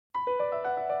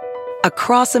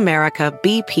Across America,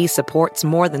 BP supports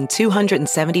more than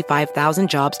 275,000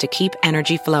 jobs to keep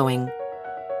energy flowing.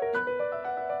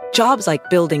 Jobs like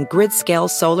building grid-scale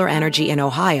solar energy in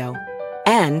Ohio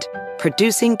and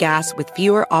producing gas with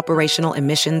fewer operational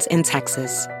emissions in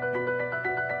Texas.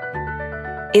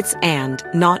 It's and,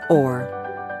 not or.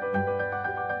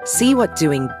 See what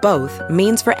doing both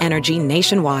means for energy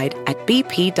nationwide at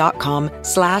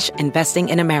bp.com/investing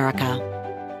in America.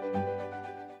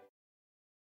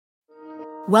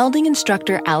 Welding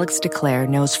instructor Alex DeClaire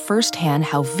knows firsthand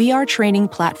how VR training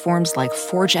platforms like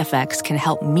ForgeFX can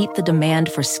help meet the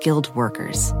demand for skilled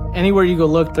workers. Anywhere you go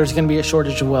look, there's going to be a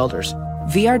shortage of welders.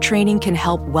 VR training can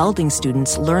help welding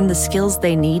students learn the skills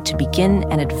they need to begin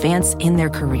and advance in their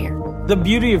career. The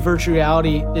beauty of virtual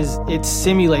reality is it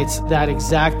simulates that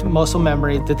exact muscle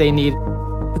memory that they need.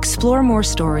 Explore more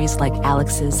stories like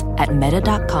Alex's at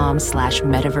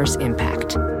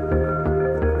meta.com/metaverseimpact.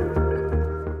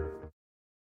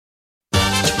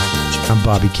 I'm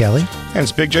Bobby Kelly. And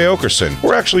it's Big J. Okerson.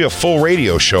 We're actually a full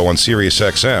radio show on Sirius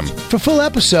XM. For full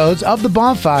episodes of The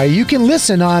Bonfire, you can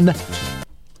listen on...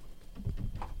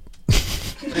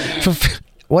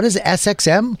 What is it,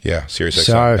 SXM? Yeah, Sirius XM.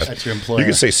 Sorry. That's your employer. You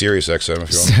can say Sirius XM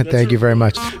if you want. Thank you very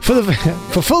much.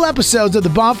 For full episodes of The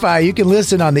Bonfire, you can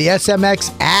listen on the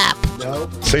SMX app. No.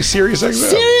 Say Sirius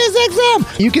XM. Sirius XM.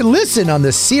 You can listen on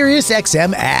the Sirius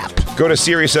XM app. Go to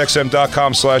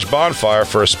SiriusXM.com/bonfire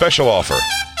for a special offer.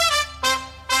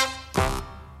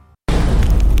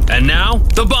 And now,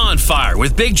 The Bonfire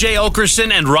with Big J.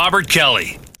 Okerson and Robert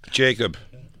Kelly. Jacob,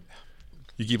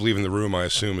 you keep leaving the room, I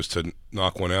assume, is to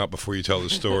knock one out before you tell the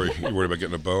story. You're worried about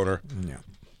getting a boner. Yeah.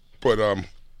 But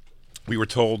we were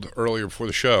told earlier before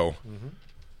the show,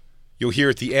 you'll hear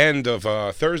at the end of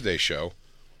Thursday's show,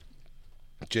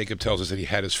 Jacob tells us that he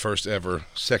had his first ever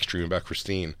sex dream about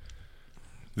Christine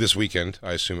this weekend,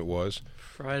 I assume it was.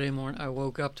 Friday morning. I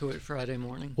woke up to it Friday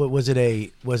morning. What was it?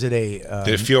 Did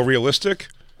it feel realistic?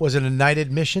 Was it a night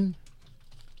admission?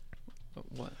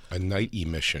 What? A night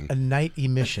emission. A night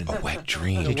emission. A wet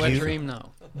dream. A wet dream,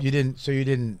 no. You didn't. So you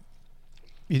didn't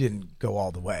go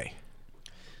all the way.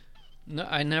 No,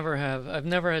 I never have. I've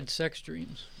never had sex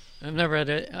dreams. I've never had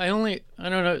it. I don't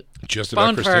know. Just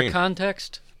about Bonfire Christine.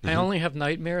 context. I only have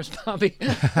nightmares, Bobby.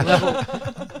 I've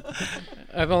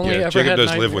only ever Jacob had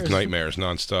does nightmares. live with nightmares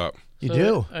nonstop. You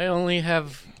do? I only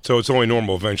have... So it's only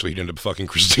normal eventually he'd end up fucking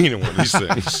Christine in one of these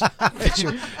things.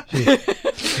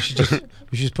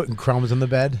 She's putting crumbs on the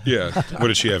bed? Yeah. What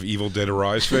did she have, Evil Dead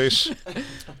Arise face?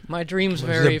 My dreams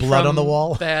Was vary there blood from on the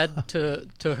wall? bad to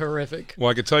horrific. Well,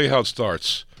 I can tell you how it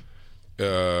starts.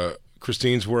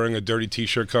 Christine's wearing a dirty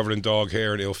T-shirt covered in dog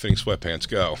hair and ill-fitting sweatpants.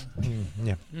 Go.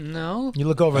 Yeah. No. You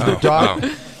look over at the dog.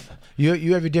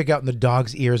 You have your dick out and the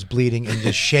dog's ears bleeding and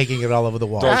just shaking it all over the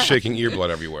wall. Dog's shaking ear blood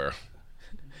everywhere.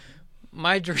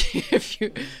 My dream,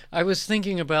 I was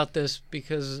thinking about this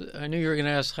because I knew you were going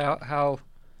to ask how,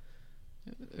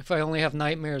 if I only have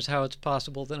nightmares, how it's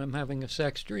possible that I'm having a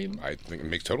sex dream. I think it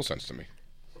makes total sense to me.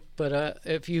 But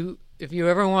if you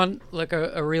ever want like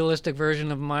a realistic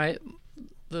version of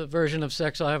the version of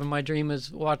sex I'll have in my dream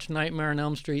is watch Nightmare on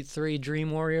Elm Street 3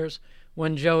 Dream Warriors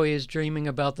when Joey is dreaming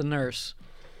about the nurse.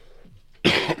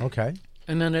 Okay.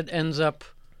 And then it ends up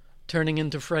turning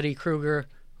into Freddy Krueger,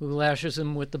 who lashes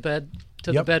him with the bed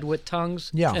with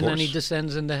tongues. Yeah, and then he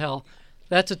descends into hell.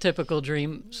 That's a typical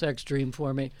sex dream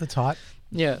for me. That's hot.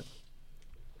 Yeah.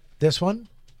 This one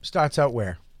starts out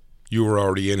where? You were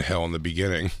already in hell in the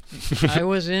beginning. I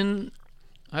was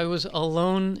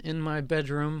alone in my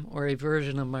bedroom, or a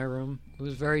version of my room. It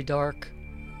was very dark.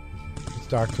 It's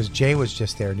dark because Jay was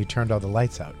just there and you turned all the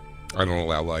lights out. I don't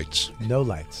allow lights. No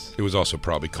lights. It was also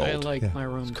probably cold. I like my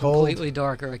room It's cold. completely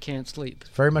dark, or I can't sleep.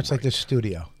 Very much like this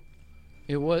studio.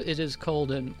 It is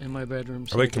cold in my bedroom.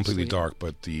 So I like can completely sleep. dark,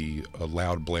 but the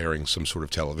loud blaring some sort of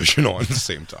television on at the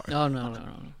same time. No.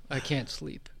 I can't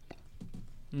sleep.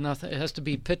 Nothing. It has to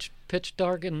be pitch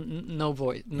dark and no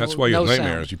voice. That's why you have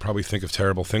nightmares. Sound. You probably think of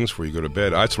terrible things before you go to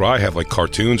bed. That's why I have like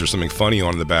cartoons or something funny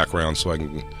on in the background so I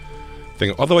can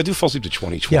think. Although I do fall asleep to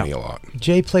 2020 a lot.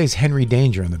 Jay plays Henry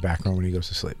Danger in the background when he goes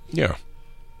to sleep. Yeah.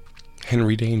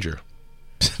 Henry Danger.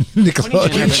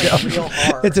 Nickelodeon show.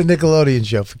 It's a Nickelodeon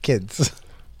show for kids.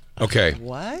 Okay.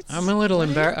 What? I'm a little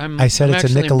embarrassed. I said I'm it's a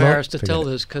actually Nickelodeon. embarrassed to Forget tell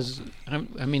it. this because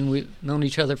we've known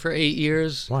each other for 8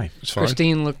 years. Why? It's fine.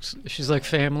 Christine she's like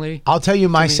family. I'll tell you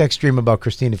my sex dream about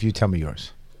Christine if you tell me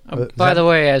yours. By the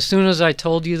way, as soon as I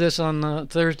told you this on the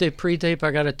Thursday pre-tape,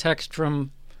 I got a text from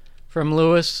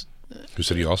Lewis. Who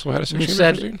said he also had a sex He dream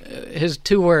said about Christine? his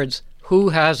 2 words, Who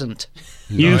hasn't?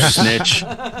 You snitch.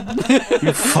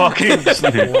 You fucking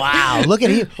snitch. Wow, look at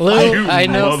him. Lou, I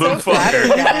know.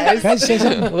 Motherfucker. Can I say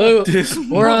something? Lou,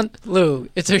 we're on. Lou,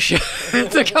 it's a show.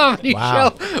 It's a comedy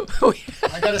Wow. show.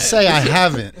 I gotta say, I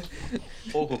haven't.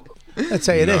 Let's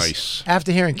tell you Nice. this.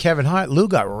 After hearing Kevin Hart, Lou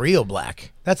got real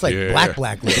black. That's like Yeah.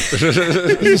 black Lou.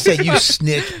 He said, "You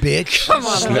snitch, bitch." Come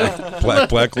on, Lou.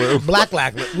 Black Lou. Black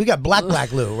Lou. We got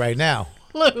black Lou right now.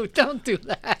 Lou, don't do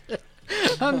that.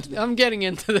 I'm getting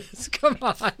into this. Come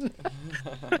on.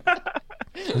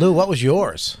 Lou, what was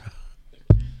yours?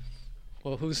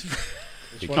 Well, who's?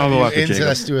 I'll go after Jacob.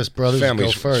 Incestuous brothers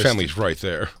go first. Family's right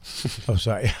there. Oh,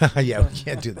 sorry. Yeah, we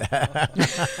can't do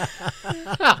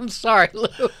that. I'm sorry, Lou.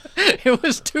 It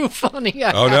was too funny.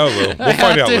 Oh no, Lou. We'll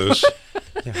find out, Luz.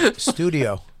 Yeah.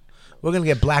 Studio. We're gonna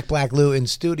get black Lou in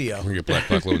studio. We're gonna get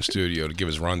Black Lou in studio to give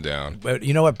his rundown. But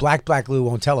you know what? Black Lou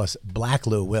won't tell us. Black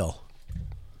Lou will.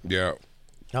 Yeah.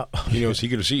 Oh. He knows he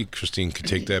could see Christine could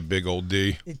take that big old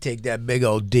D. You take that big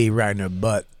old D right in her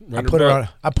butt. Right in I her put her butt. on.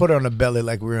 I put her on the belly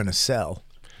like we were in a cell.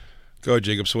 Go ahead,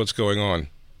 Jacob. So what's going on?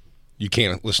 You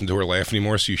can't listen to her laugh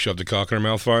anymore, so you shoved a cock in her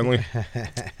mouth finally?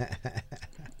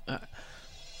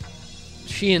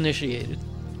 She initiated.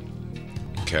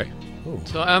 Okay.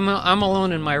 So I'm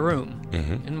alone in my room,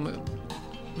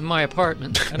 in my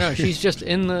apartment. I don't know. She's just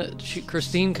in the.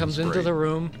 Christine comes into great. the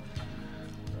room.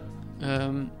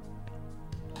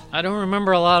 I don't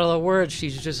remember a lot of the words.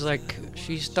 She's just like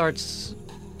she starts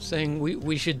saying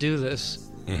we should do this.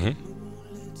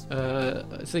 I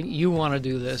think you want to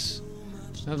do this.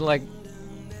 I'm like,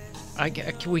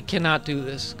 we cannot do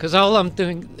this because all I'm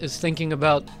doing is thinking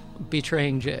about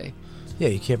betraying Jay. Yeah,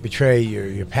 you can't betray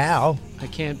your pal. I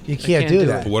can't. You can't do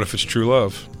that. But what if it's true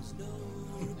love?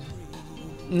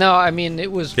 No, I mean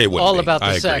it was It wouldn't all be. about the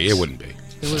I sex. agree. It wouldn't be.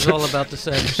 It was all about the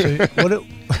sex.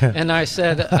 And I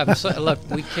said, look,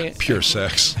 we can't. Pure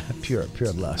sex. pure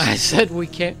lust. I said we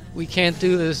can't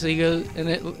do this. He goes,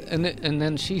 and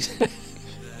then she said,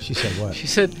 She said what? she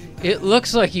said, it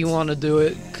looks like you want to do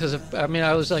it because I mean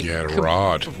I was like, Yeah,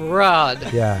 Rod.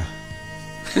 Rod. Yeah.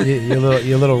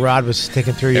 Your little rod was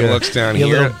sticking through It your. looks down your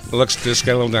here. little- It looks this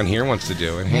guy a little down here wants to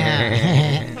do it.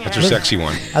 That's your sexy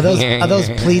one. Are those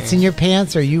pleats in your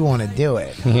pants, or you want to do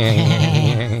it?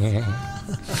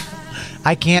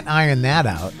 I can't iron that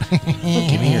out.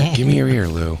 Give me your ear,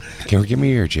 Lou. Give me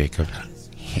your ear, Jacob.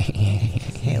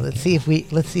 Hey, let's see if we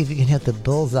can hit the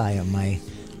bullseye on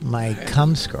my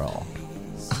cum scroll.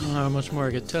 I don't know how much more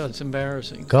I could tell. It's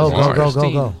embarrassing. Go.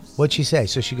 Christine. What'd she say?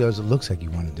 So she goes, it looks like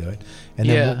you want to do it. And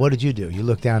then Yeah. what did you do? You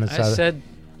looked down and saw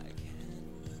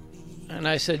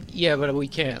I said, yeah, but we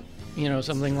can't. You know,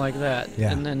 something like that.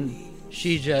 Yeah. And then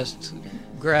she just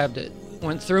grabbed it.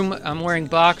 Went through. I'm wearing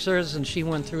boxers, and she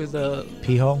went through the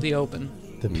pee hole? the open.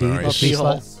 The pee, Nice. pee Pee hole.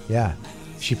 hole? Yeah.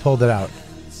 She pulled it out.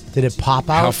 Did it pop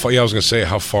out? How far? Yeah, I was gonna say,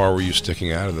 how far were you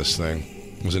sticking out of this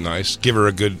thing? Was it nice? Give her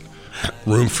a good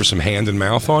room for some hand and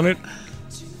mouth on it.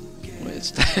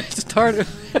 It's hard.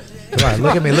 Come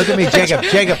on, look at me, Jacob.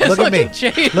 Jacob, look at me.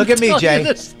 Jay, Look at me, tell Jay. you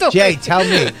the story. Jay, tell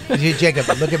me. Jacob,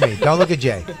 look at me. Don't look at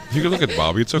Jay. You can look at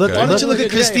Bobby. It's okay. Look- Why don't you look at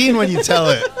Christine when you tell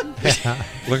it?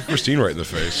 Look at Christine right in the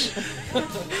face.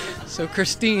 So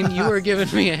Christine, you were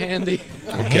giving me a handy.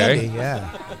 Okay. Handy,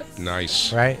 yeah.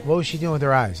 Nice. Right? What was she doing with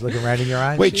her eyes? Looking right in your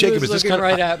eyes? Wait, She Jacob, was is this looking kind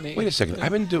right at me. Wait a second.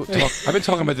 I've been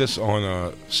talking about this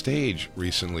on stage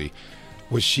recently.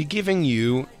 Was she giving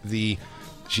you the?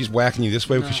 She's whacking you this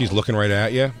way because she's looking right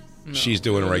at you. No, She's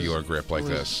doing it a was- regular grip like it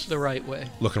was this, the right way.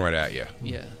 looking right at you.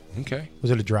 Yeah. Okay. Was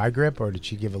it a dry grip, or did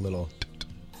she give a little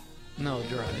No,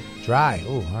 dry. dry?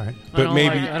 Oh, all right. But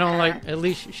maybe- I don't like. At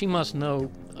least she must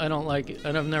know. I don't like it.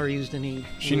 I've never used any.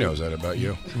 She knows that about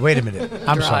you. Wait a minute.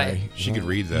 I'm Dry. sorry. She could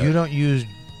read that. You don't use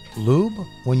lube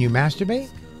when you masturbate?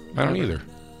 I don't either.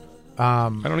 I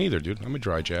don't either, dude. I'm a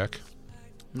dry jack.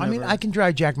 I mean, Never. I can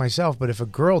dry jack myself, but if a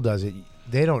girl does it,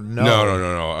 they don't know.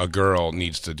 No. A girl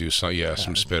needs to do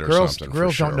some spit or Girls, something.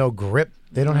 girls for sure. don't know grip.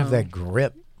 They don't have that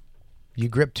grip. You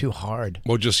grip too hard.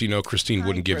 Well, just so you know, Christine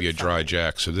wouldn't give you a dry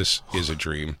jack, so this is a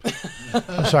dream.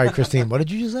 I'm sorry, Christine. What did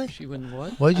you just say? She wouldn't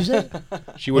what? What did you say?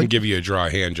 She wouldn't give you a dry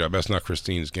hand job. That's not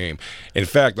Christine's game. In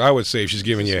fact, I would say if she's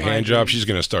giving you a hand job, she's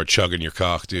going to start chugging your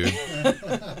cock, dude.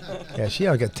 Yeah, she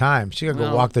don't get time. She gotta go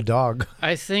Well, walk the dog.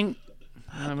 I think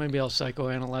maybe I'll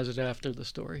psychoanalyze it after the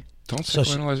story. Don't So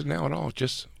she- psychoanalyze it now at all.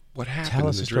 Just what happened Tell in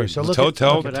us the the story. dream. So look tell at-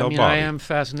 tell, But tell I mean, Bobby. I am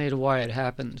fascinated why it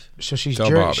happened. So she's Tell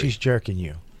Bobby. she's jerking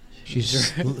you.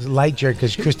 She's light jerk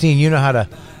because Christine, you know how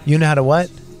to what?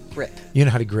 Grip. You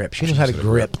know how to grip. She knows how to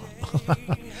grip,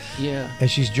 Yeah. and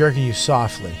she's jerking you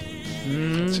softly.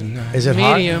 Is it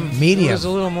medium? hard? Medium. It was a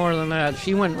little more than that.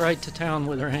 She went right to town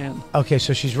with her hand. Okay,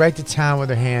 so she's right to town with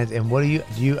her hands. And what are you?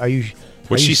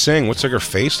 What's she saying? What's like her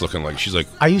face looking like? She's like,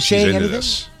 Are you she's saying into anything?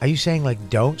 this. Are you saying like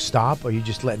don't stop, or are you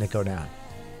just letting it go down?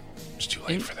 It's too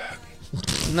late for that.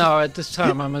 No, at this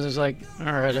time I was like, all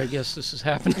right, I guess this is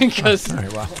happening because All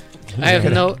right, well,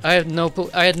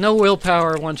 I had no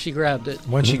willpower once she grabbed it.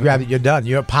 once you grab it, you're done.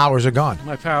 Your powers are gone,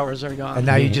 My powers are gone. and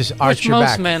now you just arch Which your most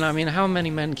back. men, I mean, how many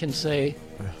men can say,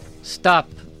 stop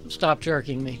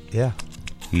jerking me? Yeah,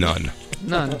 None.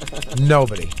 None.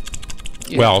 nobody.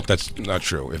 Yeah. Well, that's not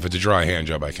true. If it's a dry hand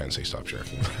job, I can say stop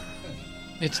jerking.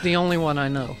 It's the only one I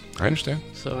know. I understand.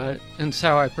 And it's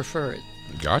how I prefer it.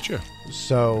 Gotcha.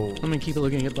 So, Let me keep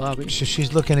looking at Bobby. so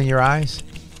she's looking in your eyes.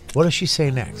 What does she say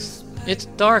next? It's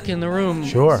dark in the room.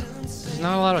 Sure. There's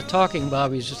not a lot of talking,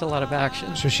 Bobby. It's just a lot of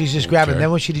action. So she's just grabbing. Okay.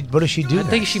 Then what does she do? I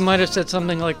think she might have said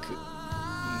something like,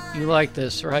 "You like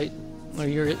this, right?" Or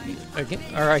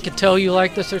I could tell you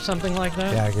like this, or something like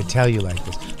that. Yeah, I could tell you like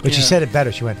this. But she Yeah. said it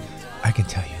better. She went, "I can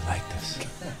tell you like this."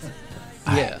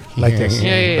 Yeah. Like this.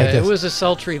 Yeah. Like It this. was a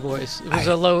sultry voice. It was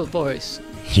a low voice.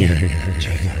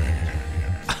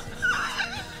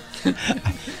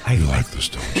 I like this,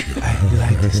 don't you? I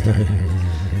like this stuff.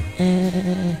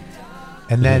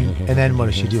 And then what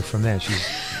does she do from there? She's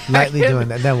lightly doing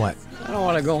that. Then what? I don't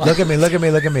want to go on. Look at me.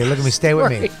 Stay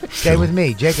with me. Stay with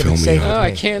me. Jacob, it's safe with No,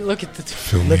 I me. can't look at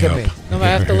the. Look at me. No, I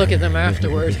have to look at them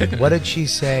afterward. What did she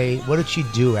say? What did she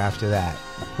do after that?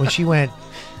 When she went,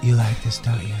 "You like this,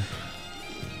 don't you?"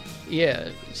 Yeah.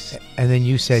 And then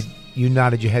you said, you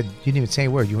nodded your head. You didn't even say a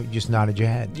word. You just nodded your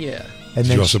head. Yeah. And Did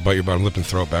then you also bite your bottom lip and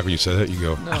throw it back when you said that? You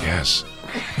go, No. yes.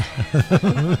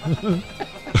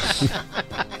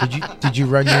 Did you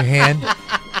run your hand?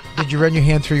 Did you run your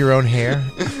hand through your own hair?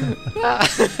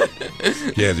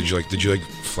 Yeah. Did you like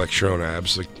flex your own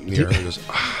abs like near her? Just,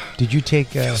 Did you take?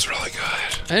 feels really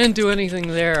good. I didn't do anything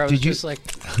there. I was Did you- just like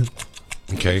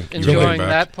Okay. you enjoying lean back.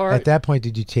 that part. At that point,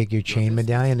 did you take your chain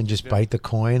medallion and just bite the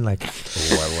coin, like?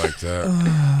 Oh, I like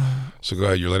that. So go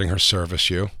ahead. You're letting her service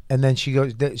you. And then she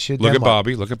goes. Look at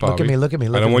Bobby. Look at Bobby. Look at me. Look at me.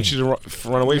 Look I don't at want me. you to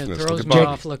run away Yeah, from it this. throws Look at me Bobby.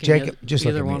 off looking Jacob, at just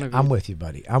look either at one me. of you. I'm with you,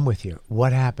 buddy. I'm with you.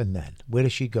 What happened then? Where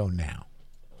does she go now?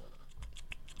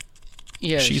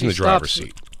 Yeah, She's she in the driver's stops-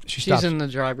 seat. She She's stops. in the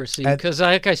driver's seat At- because,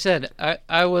 like I said,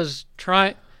 I was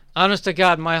trying. Honest to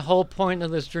God, my whole point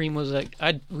of this dream was like,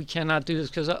 we cannot do this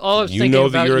because all I was You thinking know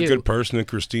about that you're you. a good person and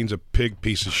Christine's a pig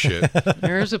piece of shit.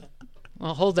 There's a.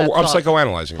 Well, hold that. Oh, I'm thought.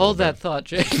 psychoanalyzing. a Hold little that thought,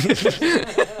 Jake.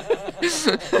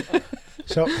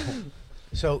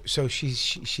 So she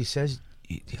says,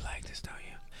 "You like this, don't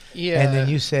you?" Yeah. And then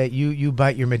you say you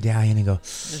bite your medallion and go.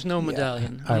 There's no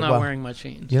medallion. All I'm right, not well, wearing my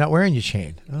chain. You're not wearing your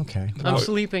chain. Okay. I'm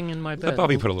sleeping in my bit. bed. Let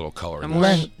Bobby put a little color in I'm this.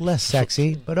 wearing- Less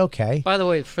sexy, but okay. By the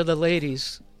way, for the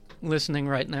ladies listening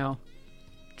right now,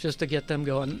 just to get them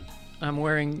going, I'm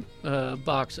wearing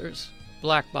boxers,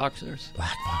 black boxers.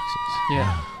 Black boxers.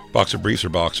 Yeah, Boxer briefs or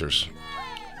boxers?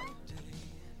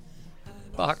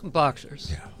 boxers.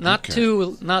 Yeah. Not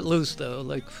Okay. not loose though,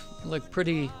 like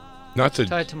pretty Not to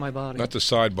tight to my body. Not to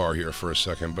sidebar here for a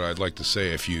second, but I'd like to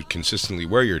say if you consistently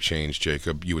wear your chains,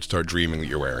 Jacob, you would start dreaming that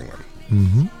you're wearing them.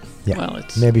 Mm-hmm. Yeah. Well,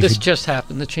 it's Maybe if this you- just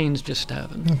happened. The chains just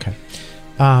happened. Okay.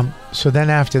 So then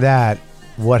after that,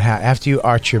 what happened? After you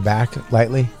arch your back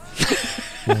lightly,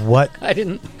 what? I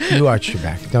didn't. You arch your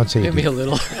back. Don't say you Maybe did. a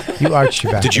little. You arch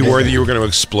your back. Did you worry that you were going to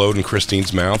explode in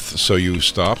Christine's mouth, so you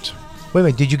stopped? Wait a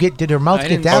minute. Did her mouth I get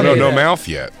didn't down? Oh, no, say no that. mouth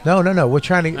yet. No. We're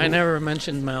trying to. I never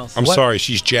mentioned mouth. I'm What? sorry,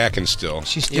 she's jacking still.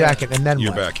 She's Yeah. jacking, and then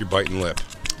You're what? back, you're biting lip.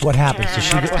 What happens?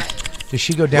 Does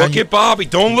she go down? Look at Bobby,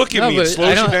 don't look at No, me, it but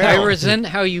slows you I down. resent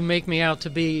how you make me out to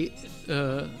be.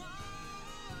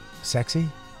 Sexy?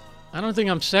 I don't think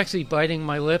I'm sexy biting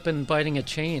my lip and biting a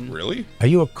chain. Really? Are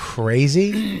you a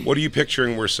crazy? What are you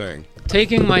picturing we're saying?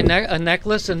 Taking my a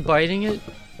necklace and biting it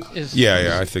is.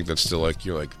 Yeah, I think that's still like,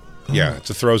 you're like, yeah, it's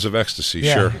a throes of ecstasy,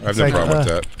 Yeah, sure. I have it's no like, problem with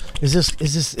that.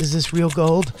 Is this real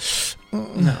gold?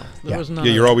 No, there was none.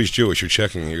 Yeah, of you're that. always Jewish. You're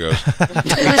checking. You go,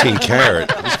 18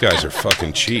 karat. These guys are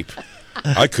fucking cheap.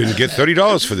 I couldn't get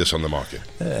 $30 for this on the market.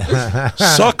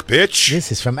 Suck, bitch.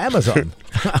 This is from Amazon.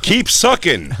 Keep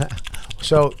sucking.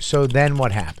 So then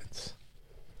what happens?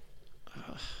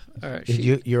 All right,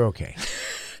 You're okay.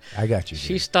 I got you.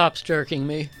 she dude. stops jerking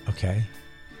me, Okay.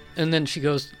 and then she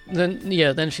goes.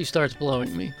 Then she starts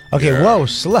blowing me. Okay. Yeah. Whoa.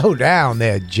 Slow down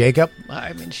there, Jacob.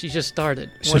 I mean, she just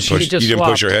started. So When she she just you didn't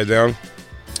swapped. push your head down?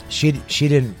 She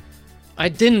didn't. I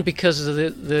didn't because of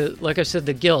the like I said,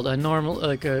 the guilt.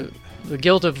 The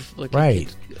guilt of like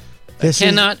Right. I This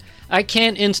cannot. I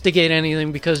can't instigate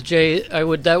anything because Jay.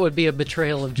 That would be a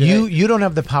betrayal of Jay. You don't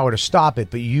have the power to stop it,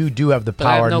 but you do have the But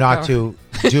I have power no not power. to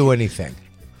do anything.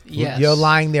 Yes. You're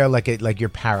lying there like you're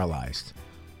paralyzed.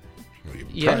 Well,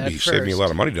 you'd Yeah, probably at saved me a first. lot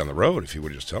of money down the road if you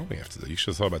would have just told me after that. You should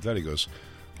have thought about that. He goes,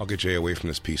 I'll get Jay away from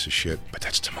this piece of shit, but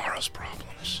that's tomorrow's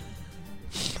problems.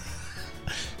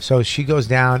 So she goes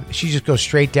down. She just goes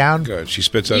straight down. Good. She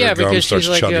spits out Yeah, her gum, because starts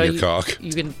she's like, chugging your cock.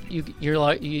 You're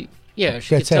like, yeah,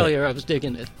 she That's could tell it. you I was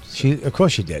digging it. Of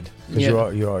course she did. Because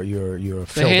Yeah. you're The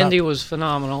filled handy up. was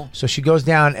phenomenal. So she goes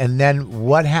down, and then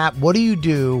what What do you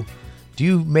do? Do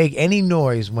you make any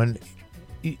noise when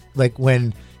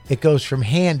it goes from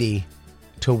handy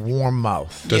to warm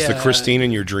mouth? Does the Yeah. Christine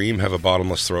in your dream have a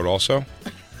bottomless throat also?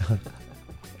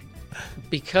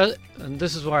 Because, and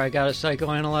this is where I got to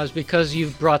psychoanalyze, because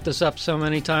you've brought this up so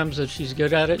many times that she's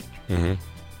good at it. Mm-hmm.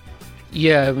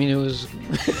 Yeah, I mean, it was.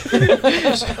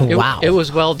 Wow. It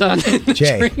was well done. in the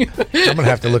Jay, dream. I'm gonna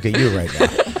have to look at you right now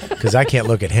because I can't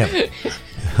look at him.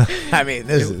 I mean,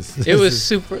 It was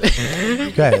super. Go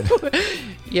ahead.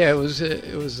 Yeah,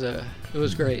 it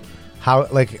was great. How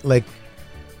like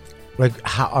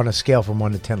how on a scale from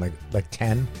 1 to 10, like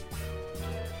 10?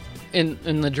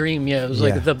 In the dream, yeah, it was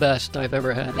Yeah. like the best I've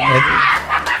ever had.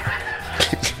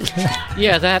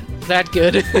 Yeah, that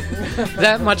good.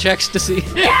 That much ecstasy.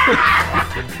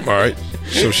 All right.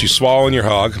 So she's swallowing your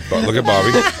hog. Look at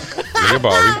Bobby. Look at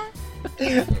Bobby.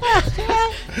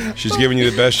 She's giving you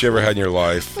the best you ever had in your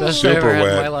life. Best I Super ever had in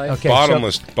wet. my life. Okay,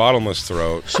 bottomless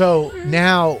throat. So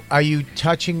now, are you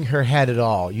touching her head at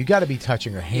all? You got to be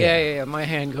touching her hair. Yeah. My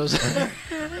hand goes.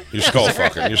 You're skull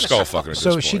fucking. You're skull fucking at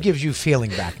So this she point. gives you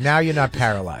feeling back. Now you're not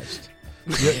paralyzed.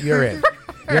 You're in.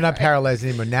 You're not paralyzed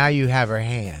anymore. Now you have her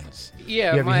hands. You Yeah,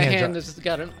 have your my hands hand up. has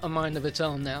got a mind of its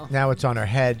own now. Now it's on her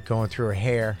head, going through her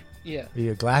hair. Yeah. Are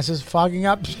your glasses fogging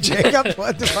up, Jacob?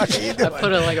 What the fuck are you I doing?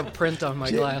 put like a print on my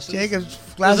glasses. Jacob's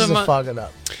glasses Those are fogging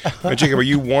up. Now, Jacob,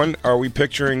 are we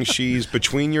picturing she's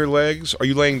between your legs? Are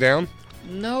you laying down?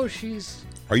 No, she's.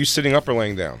 Are you sitting up or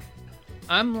laying down?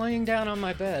 I'm laying down on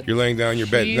my bed. You're laying down on your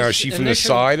bed. Now, is she from the initially-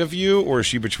 side of you, or is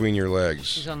she between your legs?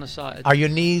 She's on the side. Are your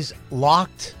knees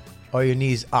locked or are your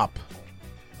knees up?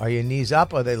 Are your knees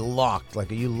up or are they locked? Like,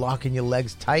 are you locking your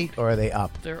legs tight or are they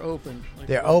up? They're open. Like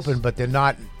They're this. open, but they're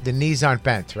not. The knees aren't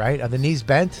bent, right? Are the knees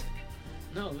bent?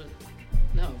 No,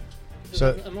 no.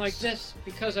 So- I'm like this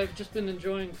because I've just been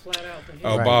enjoying flat out. The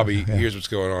Oh, Right. Bobby, Yeah. here's what's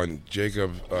going on.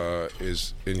 Jacob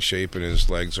is in shape and his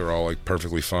legs are all like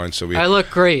perfectly fine. So I look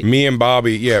great. Me and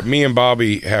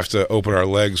Bobby have to open our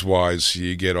legs wide so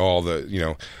you get all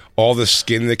the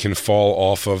skin that can fall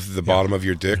off of the bottom of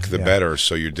your dick, the better.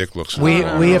 So your dick looks. We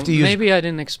normal. have to use. Maybe I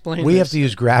didn't explain. We this. have to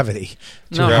use gravity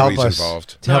to No. help Gravity's us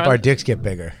involved. to help No, our dicks get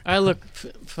bigger. I look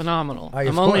phenomenal. Oh, of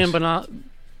I'm only in course.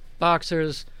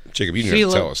 boxers. Jacob, you didn't have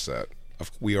to tell us that.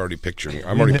 We already picturing.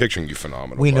 I'm already picturing you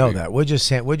phenomenal. We know buddy. that. We're just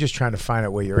saying. We're just trying to find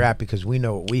out where you're at because we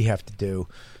know what we have to do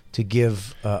to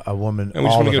give a woman. And we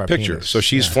just all want to of get a our picture. penis. So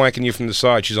she's Yeah. flanking you from the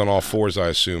side. She's on all fours, I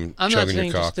assume, I'm not chugging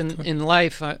saying your cock. just in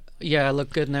life. I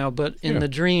look good now, but in Yeah. the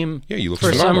dream, Yeah, you look for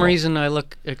some phenomenal. reason I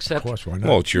look Of exceptional. course, why not?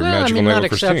 Well, it's your No, magical I mean name not of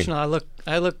Christine. exceptional.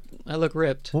 I look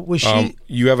ripped. What was she?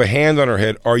 You have a hand on her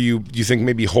head. Do you think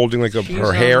maybe holding like She's her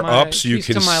on hair my- up so you she's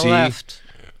can to my see? left.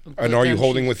 And are you Then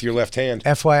holding she's with your left hand?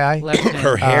 FYI, left hand.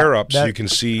 Her hair up so that- you can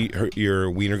see your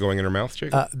wiener going in her mouth,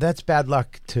 Jacob? that's bad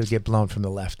luck to get blown from the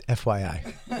left. FYI,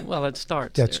 Well, it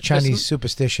starts. that's there. Chinese Just-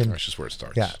 superstition. That's just where it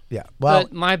starts. Yeah. Well,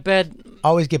 but my bed.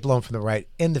 always get blown from the right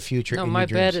in the future. No, in my your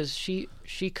bed dreams. is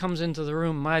she comes into the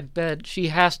room. My bed. She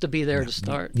has to be there to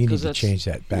start. You need 'cause to that's- change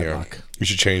that. Bad Yeah. luck. You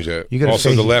should change that. You gotta Also,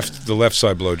 face the left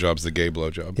side blowjob's the gay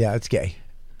blowjob. Yeah, it's gay.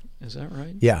 Is that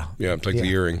right? Yeah. Yeah, it's like the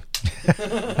earring.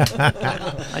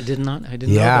 I did not. I didn't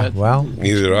Yeah. know that. Well,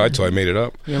 Neither did I until I made it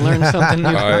up. You learn something new.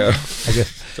 I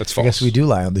guess That's I false. guess we do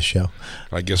lie on the show.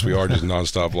 I guess we are just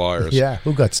nonstop liars. Yeah.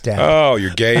 Who got stabbed? Oh,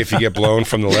 you're gay if you get blown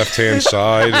from the left-hand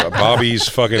side. Bobby's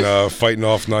fucking fighting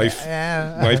off knife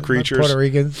creatures. Puerto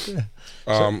Ricans.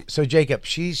 Um, So Jacob,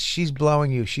 she's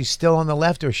blowing you. She's still on the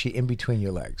left, or is she in between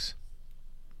your legs?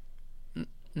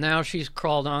 Now she's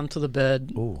crawled onto the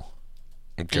bed. Ooh.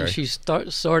 Okay. And she's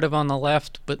sort of on the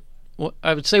left, but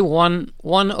I would say one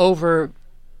over.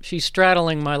 She's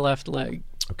straddling my left leg.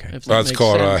 Okay. If that That's makes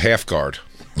called sense. half guard.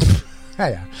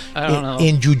 Yeah. I don't know.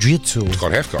 In jujitsu, It's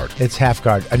called half guard. it's half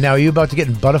guard. And now, are you about to get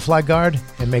in butterfly guard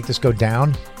and make this go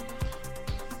down?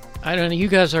 I don't know. You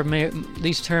guys are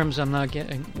these terms. I'm not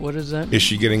getting. What is that? Is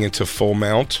she getting into full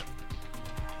mount?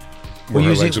 We're Where her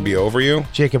using- legs will be over you?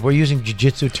 Jacob, we're using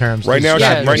jujitsu terms. Right now,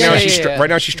 Yeah, right now, yeah, she's yeah, yeah. right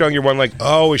now she's strung your one leg.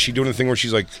 Oh, is she doing the thing where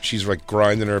she's like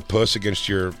grinding her puss against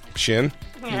your shin?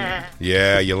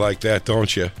 Yeah, you like that,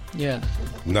 don't you? Yeah.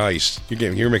 Nice.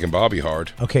 You're making Bobby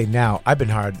hard. Okay, now I've been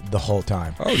hard the whole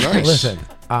time. Oh, nice. Listen,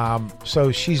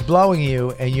 so she's blowing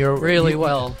you, and you're Really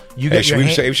well. Hey, You get should your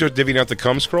we start divvying out the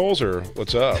cum scrolls, or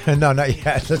what's up? No, not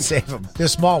yet. Let's save them. They're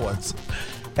small ones.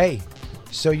 Hey,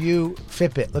 so you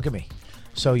Fitbit. Look at me.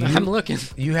 So I'm looking.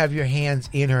 You have your hands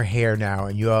in her hair now,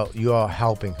 and you are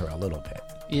helping her a little bit.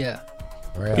 Yeah.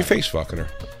 Right. You face fucking her.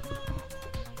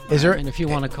 Is there? I mean, if you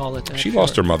want to call it that. She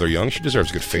lost her mother young. She deserves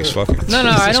good face fucking. No,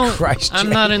 I don't. Christ, I'm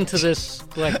Jay. not into this.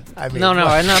 Like, I mean, no, what?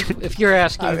 I'm not. If you're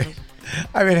asking.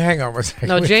 I mean, hang on one second.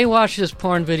 No, Jay watches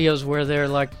porn videos where they're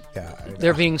like,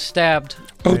 they're being stabbed.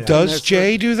 Oh, does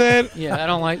Jay do that? Yeah, I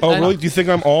don't like. Oh, really? Do you think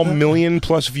I'm all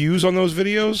million-plus views on those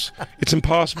videos? It's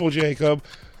impossible, Jacob.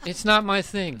 It's not my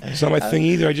thing. It's not my thing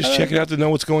either. I just check it out to know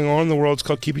what's going on in the world. It's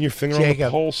called keeping your finger on the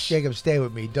pulse. Jacob, stay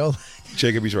with me. Don't.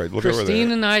 Jacob, he's right. Look over Christine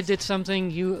there. and I did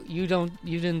something you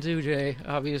didn't do, Jay.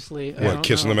 Obviously. What?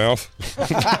 Kiss in the mouth?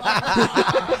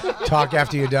 Talk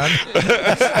after you're done.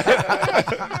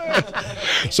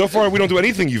 So far, we don't do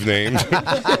anything you've named.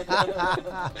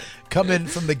 Come in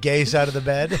from the gay side of the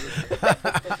bed.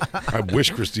 I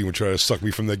wish Christine would try to suck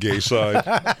me from the gay side.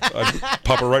 I'd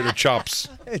pop her right in her chops.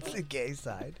 It's the gay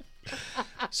side.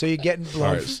 So you're getting blown.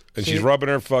 All right. And she's rubbing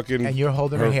her fucking... And you're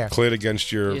holding her hair. clit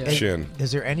against your Yeah. shin.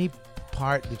 Is there any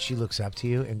part that she looks up to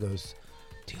you and goes,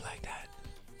 "Do you like that?"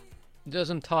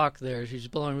 Doesn't talk there. She's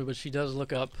blowing me, but she does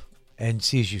look up. And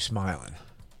sees you smiling.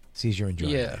 Sees you're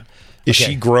enjoying it. Is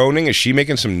she groaning? Is she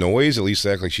making some noise? At least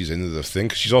act like she's into the thing.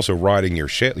 Because she's also riding your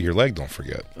leg, don't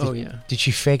forget. Oh, yeah. Did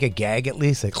she fake a gag at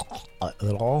least? Like, at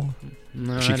all?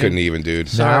 No, She couldn't even, dude.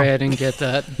 Sorry, I didn't get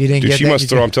that. You didn't Dude, get she that? must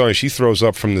throw. I'm telling you, she throws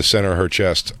up from the center of her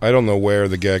chest. I don't know where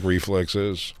the gag reflex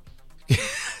is.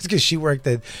 It's because she worked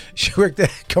at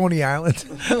Coney Island.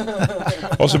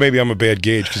 Also, maybe I'm a bad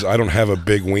gauge because I don't have a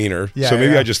big wiener. Yeah, so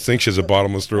maybe yeah. I just think she has a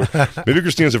bottomless throat. Maybe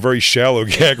Christine has a very shallow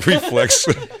gag reflex.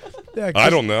 Yeah, I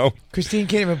don't know. Christine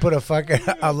can't even put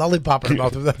a lollipop in her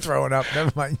mouth without throwing up.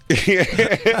 Never mind.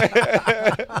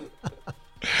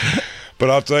 But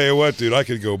I'll tell you what, dude, I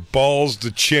could go balls to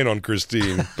chin on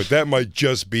Christine, but that might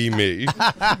just be me.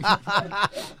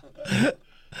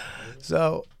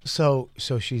 So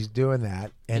she's doing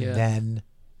that, and Yeah. then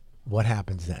what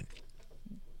happens then?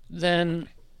 Then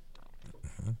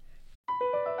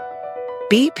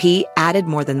BP added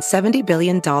more than $70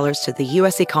 billion to the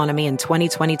U.S. economy in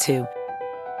 2022.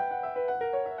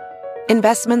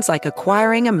 Investments like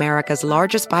acquiring America's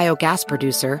largest biogas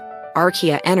producer,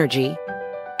 Archaea Energy,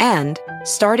 and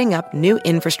starting up new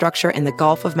infrastructure in the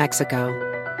Gulf of Mexico.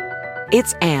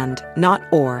 It's and, not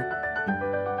or.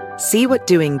 See what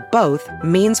doing both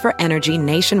means for energy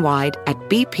nationwide at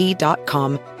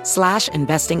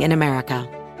bp.com/investing in America.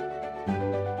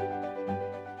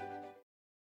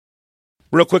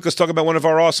 Real quick, let's talk about one of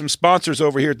our awesome sponsors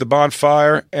over here at the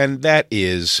Bonfire, and that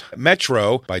is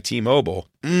Metro by T-Mobile.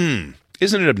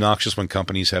 Isn't it obnoxious when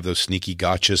companies have those sneaky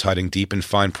gotchas hiding deep in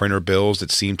fine printer bills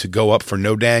that seem to go up for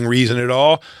no dang reason at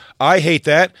all? I hate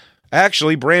that.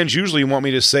 Actually, brands usually want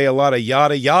me to say a lot of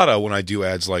yada yada when I do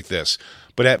ads like this.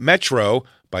 But at Metro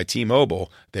by T-Mobile,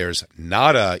 there's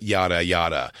nada yada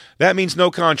yada. That means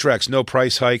no contracts, no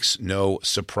price hikes, no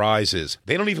surprises.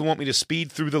 They don't even want me to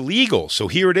speed through the legal, so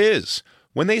here it is.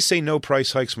 When they say no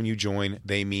price hikes when you join,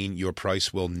 they mean your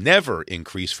price will never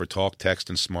increase for talk, text,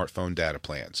 and smartphone data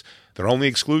plans. Their only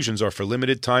exclusions are for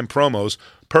limited time promos,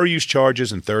 per-use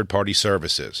charges, and third-party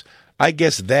services. I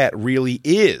guess that really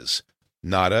is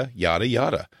nada yada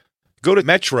yada. Go to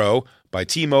Metro by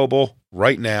T-Mobile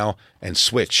right now and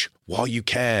switch while you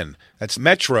can. That's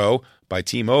Metro by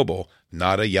T-Mobile,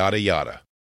 nada yada yada.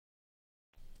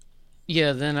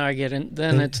 yeah, then I get in.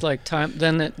 Then it's like time.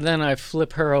 Then I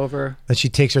flip her over. And she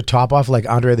takes her top off like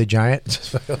Andre the Giant.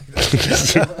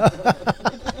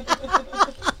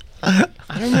 I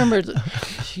don't remember.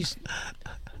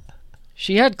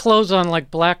 She had clothes on, like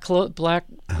black,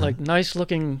 like nice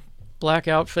looking black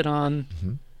outfit on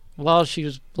while she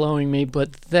was blowing me.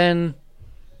 But then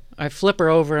I flip her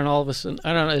over, and all of a sudden,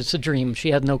 I don't know. It's a dream.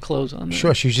 She had no clothes on. There.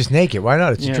 Sure, she was just naked. Why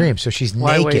not? It's a dream. So she's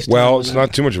Why naked. waste Well, it's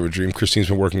not too much of a dream. Christine's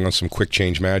been working on some quick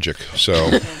change magic,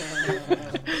 so...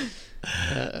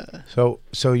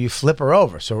 So you flip her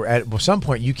over. So at some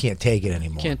point you can't take it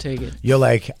anymore. Can't take it. You're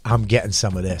like, I'm getting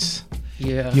some of this.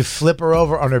 Yeah. You flip her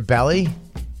over on her belly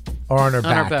or on her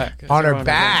back? her back. On her On her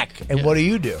back. back. And Yeah. what do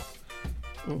you do?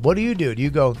 What do you do? Do you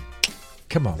go,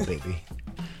 come on, baby?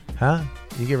 Huh?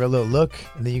 You give her a little look,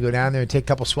 and then you go down there and take a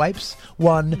couple swipes.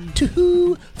 1,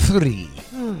 2, 3.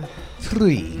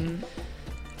 3.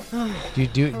 Do you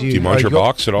Do you munch her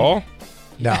box at all?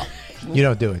 No. You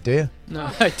don't do it, do you? No,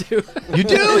 I do. You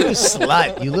do, you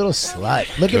slut, you little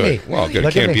slut. Look at me. Good. Well, good. Look It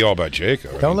at can't me. be all about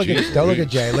Jacob. Don't look at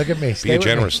Jay. Look at me. Be Stay a with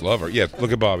me. generous lover. Yeah,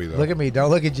 look at Bobby though. Look at me. Don't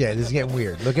look at Jay. This is getting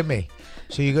weird. Look at me.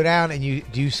 So you go down and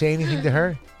do you say anything to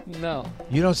her? No.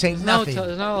 You don't say nothing.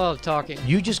 There's not a lot of talking.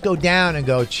 You just go down and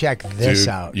go check this Dude,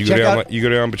 out. You Check go down. out- You go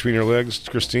down between your legs,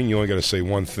 Christine. You only got to say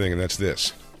one thing, and that's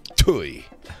this. Tui.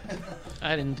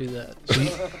 I didn't do that.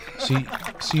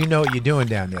 So you know what you're doing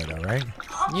down there, though, right?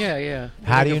 Yeah.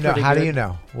 How do you They're know? pretty How do good. you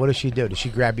know? What does she do? Does she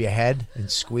grab your head and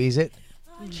squeeze it?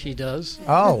 She does.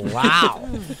 Oh wow!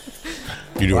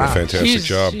 You're doing a fantastic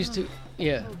job. She's too.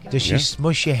 Yeah. Does she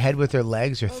smush your head with her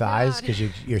legs or thighs? Because you're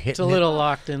hitting. It's a little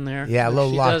locked in there. Yeah, a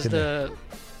little she locked does in there.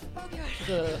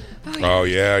 the Oh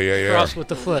yeah. cross with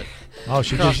the foot. Oh,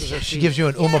 she crosses her feet. gives you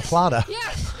an omoplata.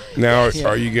 Now, Yeah.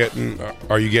 are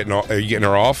you getting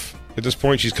her off at this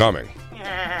point? She's coming.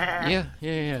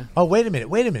 Yeah. Oh, wait a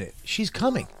minute. She's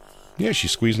coming. Yeah,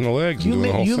 she's squeezing the legs and doing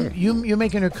the whole thing. You're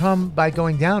making her come by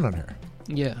going down on her.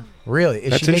 Yeah. Really? Is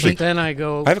That's she making? interesting. Then I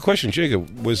go. I have a question,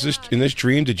 Jacob. Was this in this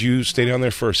dream? Did you stay down there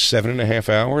for 7.5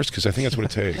 hours? Because I think that's what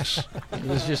it takes. It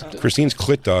was just. Christine's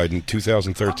clit died in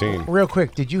 2013. Real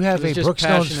quick, did you have It a was just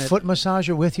Brookstone's passionate. foot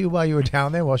massager with you while you were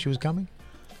down there while she was coming?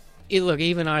 Look,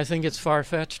 even I think it's far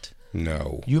fetched.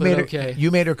 No. You But made her. okay. You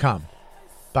made her come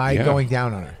by Yeah. going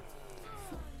down on her.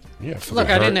 Yeah. for Look,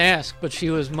 the I hurt. didn't ask, but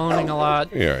she was moaning a lot.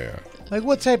 Yeah. Like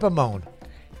what type of moan?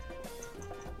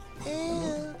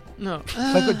 No.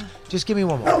 Like what, just give me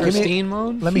one more. Give me- Christine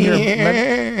moan? Let me hear.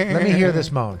 Let me hear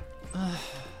this moan.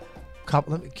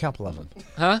 Couple of them.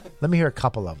 Huh? Let me hear a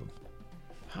couple of them.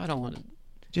 I don't want to.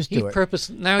 Just He do it.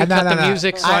 now he No, cut no, the no.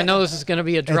 music, so I know this is going to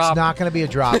be a drop. It's not going to be a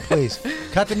drop. Please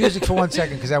cut the music for 1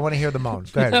 second because I want to hear the moan.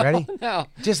 Go ahead. Ready? No.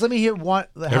 Just let me hear one.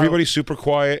 Everybody's super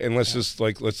quiet, and let's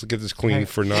get this clean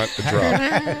for not a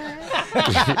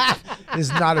drop. It's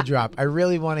not a drop. I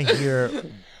really want to hear.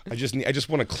 I just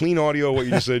want a clean audio of what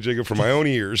you just said, Jacob, for my own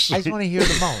ears. I just want to hear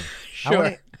the moan.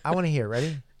 Sure. I want to hear.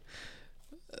 Ready?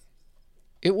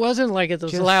 It wasn't like it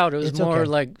was Just- loud. It was it's more okay.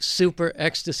 like super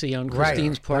ecstasy on Right.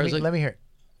 Christine's part. It was Let me hear it.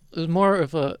 It was more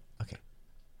of a. Okay.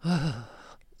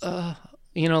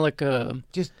 Like a.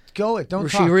 Just go it. Don't Where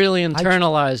talk. she really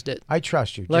internalized it. I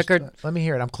trust you. Like Just, her- let me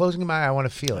hear it. I'm closing my eye. I want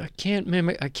to feel I it. can't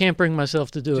mimic. I can't bring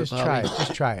myself to do Just it. Bobby. try it.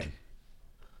 Just try it.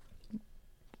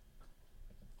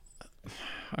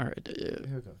 All right. Here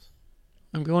it goes.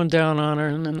 I'm going down on her,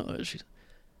 and then she's.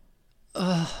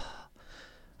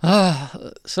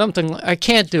 Something. I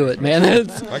can't do it, man.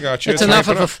 I got you. It's enough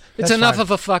ramping of up. a. It's That's enough fine.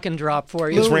 of a fucking drop for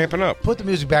you. It's ramping up. Put the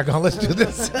music back on. Let's do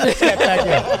this. Let's get back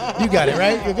in. You got it,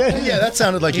 right? You're good? Yeah, that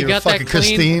sounded like You you were got that fucking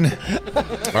clean?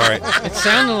 Christine. All right. It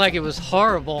sounded like it was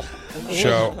horrible.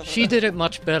 Show. She did it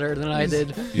much better than I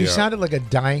did. You Yeah. sounded like a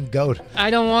dying goat. I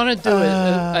don't want to do it.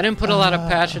 I didn't put a lot of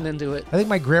passion into it. I think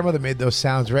my grandmother made those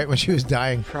sounds right when she was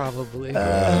dying. Probably.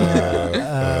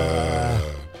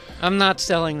 I'm not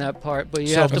selling that part, but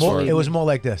you have to believe it was me. more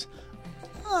like this.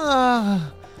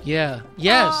 Yeah.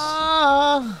 Yes.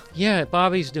 Yeah,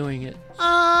 Bobby's doing it.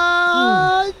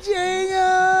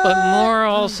 Jacob. But more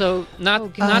also,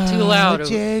 not too loud.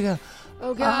 Jacob.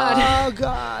 Oh God. Oh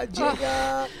God, Jacob.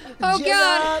 Oh,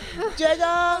 God.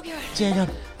 Jacob. Jacob.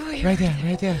 Right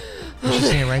there. Was she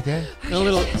saying right there? A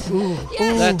little, ooh,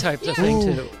 that type of thing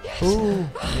too. Ooh.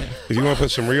 If you want to put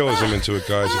some realism into it,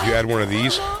 guys, if you add one of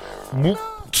these,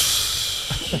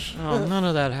 Oh, none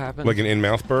of that happened. like an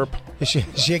in-mouth burp. He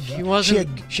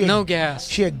wasn't. No gas.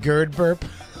 She had GERD burp.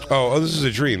 Oh, this is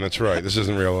a dream. That's right. This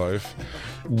isn't real life.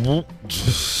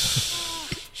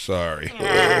 Sorry.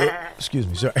 Excuse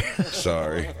me. Sorry.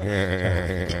 Sorry.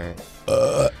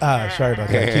 Sorry about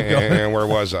that. Keep going. Where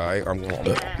was I? All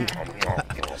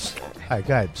right,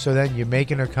 go ahead. So then you're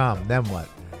making her come. Then what?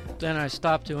 Then I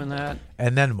stopped doing that.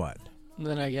 And then what?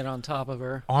 Then I get on top of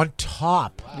her. On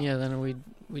top. Yeah. Then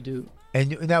we do.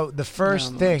 And now the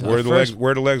first No, thing. Where the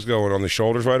the legs going? On the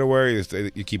shoulders right away?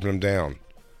 You keeping them down?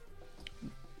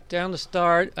 Down to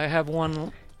start. I have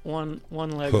one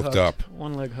leg Hooked up.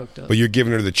 One leg hooked up. But you're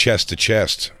giving her the chest to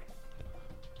chest.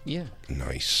 Yeah.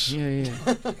 Nice. Yeah.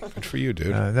 Good for you,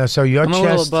 dude. no, so your I'm chest a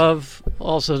little above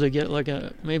also to get like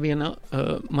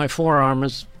my forearm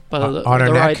is by the, on her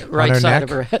the neck? right On her side neck? of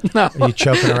her head. No. Are you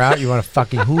choking her out? You want to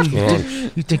fucking who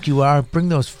you think you are? Bring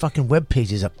those fucking web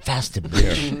pages up faster,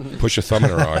 bitch. Yeah. Push a thumb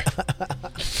in her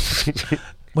eye.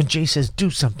 When Jay says do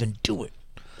something, do it.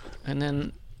 And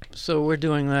then so we're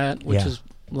doing that, which Yeah. is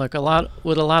like a lot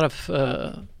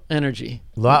of energy.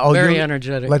 Oh, Very you're-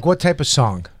 energetic. Like what type of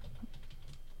song?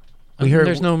 We heard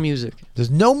There's no music. There's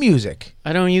no music.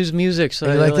 I don't use music, so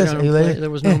Are you like this? I Are don't you play. like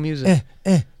There was no music.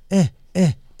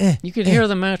 You could hear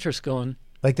the mattress going.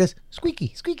 Like this.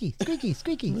 Squeaky, squeaky, squeaky,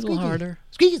 squeaky, A little squeaky. harder.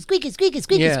 Squeaky, squeaky, squeaky,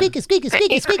 squeaky, Yeah. squeaky, squeaky,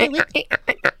 squeaky, squeaky.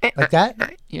 Like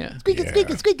that? Yeah. Squeaky,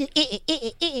 squeaky, squeaky.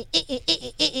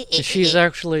 She's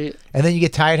actually. And then you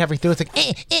get tired halfway through. It's like,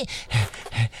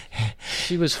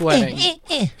 She was sweating.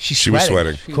 She was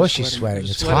sweating. Of course she's sweating.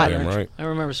 It's hot. Damn right. I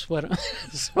remember sweat.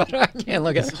 Sweat. I can't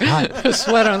look at hot.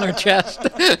 sweat on her chest.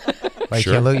 Right,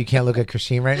 Sure. you can't look at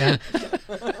Christine right now?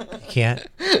 You can't?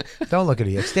 Don't look at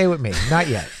her yet. Stay with me. Not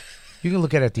yet. You can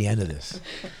look at it at the end of this.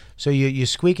 So you're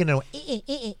squeaking and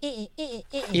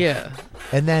Yeah.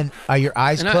 and then are your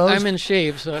eyes And closed? I'm in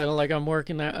shape, so I'm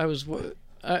working.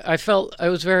 I felt I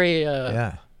was very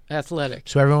Yeah. athletic.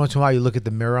 So every once in a while you look at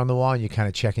the mirror on the wall and you're kind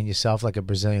of checking yourself like a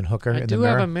Brazilian hooker I in do the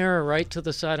mirror. have a mirror right to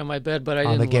the side of my bed, but I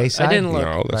On didn't the gay look. side? I didn't look.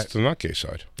 No, that's Right. the not gay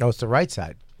side. Oh, it's the right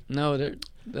side. No, the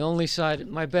only side.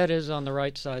 My bed is on the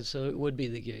right side, so it would be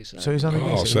the gay side. So he's on the gay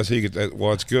Oh, side. so that's how you get that.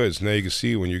 Well, it's good. So now you can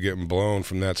see when you're getting blown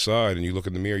from that side and you look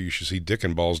in the mirror, you should see dick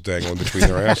and balls dangling between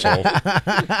their asshole.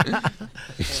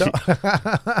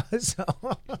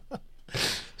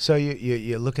 So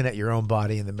you're looking at your own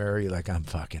body in the mirror. You're like, I'm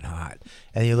fucking hot,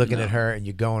 and you're looking at her, and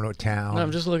you're going to town. No,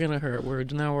 I'm just looking at her. We're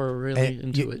really and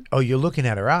into it. Oh, you're looking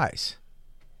at her eyes.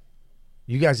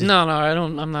 You guys. No, I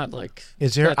don't. I'm not like.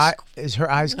 Is her that's- is her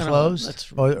eyes I don't know, closed,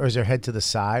 that's- or is her head to the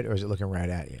side, or is it looking right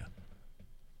at you?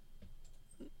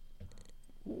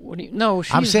 What do you? No,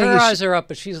 I'm she's saying her is she- eyes are up,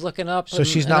 but she's looking up. So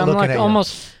she's and not I'm looking like at you.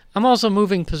 almost. I'm also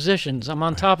moving positions. I'm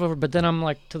on top of her, but then I'm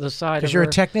like to the side of Because her. you're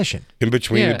a technician. In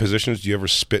between Yeah. the positions, do you ever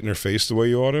spit in her face the way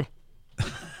you ought to?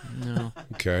 No.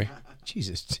 Okay.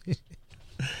 Jesus.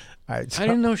 All right, I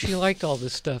didn't know she liked all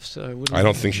this stuff, so I wouldn't. I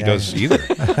don't think she does either.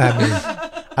 I mean,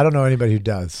 I don't know anybody who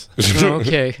does. Oh,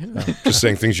 okay. Just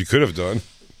saying things you could have done.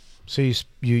 So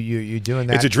you're doing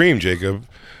that. It's a dream, Jacob.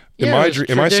 In Yeah, my it was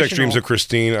in my sex traditional. dreams of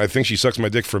Christine, I think she sucks my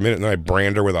dick for a minute, and then I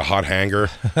brand her with a hot hanger,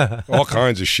 all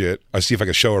kinds of shit. I see if I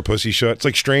can show her pussy shut. It's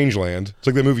like Strangeland. It's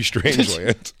like the movie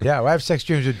Strangeland. Yeah, when I have sex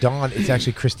dreams with Dawn, it's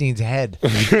actually Christine's head.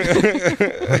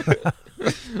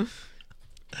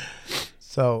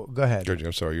 So go ahead. Georgie,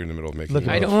 I'm sorry, you're in the middle of making. Look,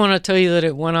 I don't want to tell you that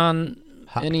it went on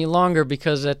any longer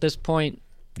because at this point.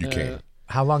 You can't.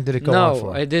 How long did it go on No,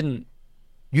 for? I didn't.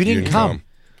 You didn't come.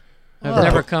 I've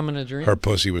never come in a dream. Her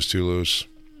pussy was too loose.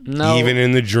 No. Even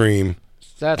in the dream.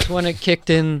 That's when it kicked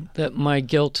in that my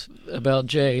guilt about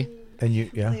Jay. And you,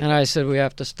 yeah. And I said we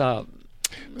have to stop.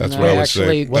 That's And what I would say.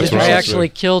 actually, That's what I I would actually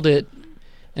say. killed it.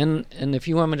 And if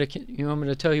you want me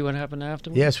to tell you what happened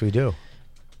afterwards? Yes, we do.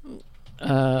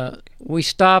 We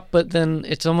stopped, but then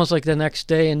it's almost like the next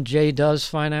day, and Jay does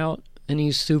find out, and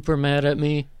he's super mad at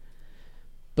me.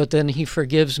 But then he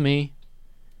forgives me.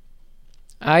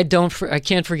 I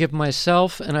can't forgive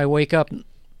myself, and I wake up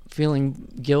feeling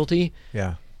guilty.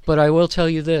 Yeah. But I will tell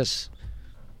you this,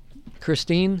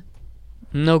 Christine,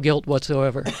 no guilt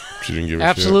whatsoever. She didn't give a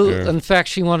Absolutely. shit. Yeah. In fact,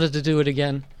 she wanted to do it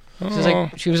again. She's Aw.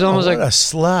 like, she was almost what like, a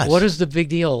slut. what is the big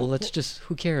deal? Let's just,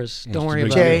 who cares? Don't worry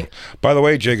about Jay, it. By the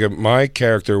way, Jacob, my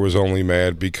character was only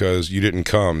mad because you didn't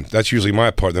come. That's usually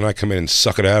my part. Then I come in and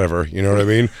suck it out of her. You know what I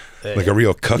mean? Like a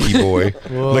real cucky boy.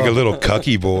 Like a little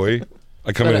cucky boy.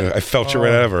 I come in and I felt you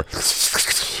right out of her.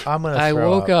 I'm gonna. I throw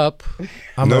woke up.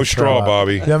 I'm No gonna straw, throw up.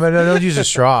 Bobby. No, don't use a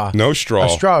straw. No straw. A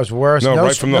straw is worse. No, right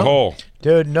s- from the hole.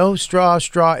 Dude, no straw.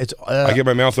 It's. I get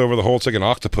my mouth over the hole. It's like an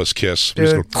octopus kiss. We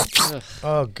just Dude. go,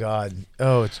 Oh God.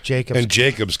 Oh, it's Jacob's. and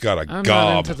Jacob's got a I'm not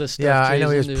gob. into the stuff Yeah, I Jay's know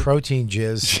he has into. protein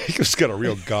jizz. Jacob's got a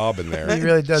real gob in He there.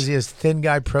 really does. He has thin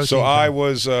guy protein. So I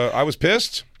was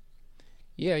pissed.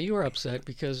 Yeah, you were upset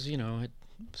because, I had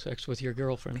sex with your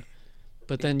girlfriend.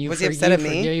 But then you Was he upset at me?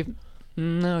 forgave.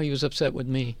 No, he was upset with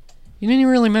me. He didn't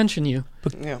really mention you.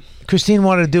 Yeah. Christine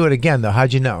wanted to do it again, though.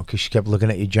 How'd you know? Because she kept looking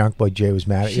at you junk while Jay was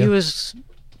mad at She you. was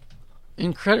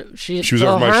incredible. She She was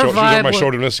over my her shoulder. She was over vibe my was-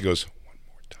 shoulder, and this goes.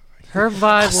 Her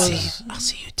vibe was. I'll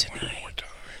see you tonight.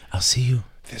 I'll see you.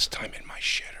 This time in my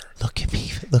shitter. Look at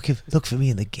me. Look for me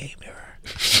in the gay mirror.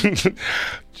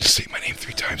 Just say my name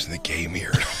 3 times in the gay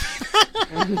mirror.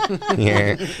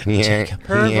 Yeah.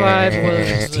 Her vibe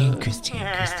was. Christine.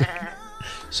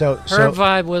 So Her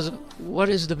vibe was. What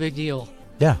is the big deal?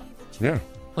 Yeah. Yeah.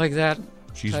 Like that.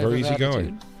 She's type very of easygoing.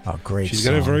 attitude. Oh, great. She's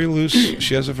got a very loose.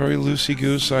 She has a very loosey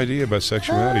goose idea about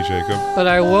sexuality, Jacob. But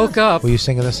I woke up. Were you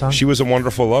singing this song? She was a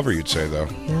wonderful lover, you'd say, though.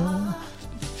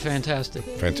 Fantastic.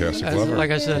 Fantastic As- lover.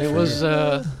 Like I said, it was.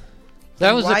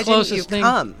 That was Why the closest didn't you thing.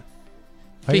 come?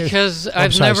 Because I'm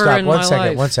I've sorry, never stop. in One my second,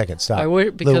 life. 1 second. Stop.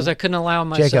 Because Lou, I couldn't allow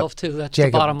myself Jacob, to. That's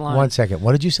Jacob, the bottom line. 1 second.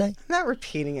 What did you say? I'm not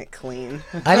repeating it clean.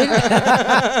 I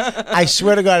didn't. I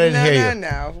swear to God, I didn't hear you.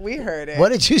 No. We heard it.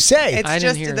 What did you say? It's I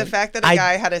didn't just hear the it. fact that a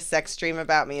guy had a sex dream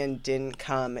about me and didn't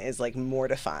come is like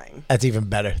mortifying. That's even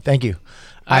better. Thank you.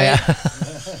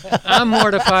 I'm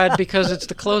mortified because it's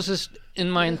the closest in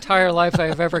my entire life I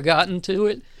have ever gotten to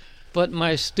it, but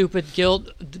my stupid guilt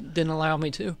didn't allow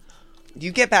me to.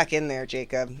 You get back in there,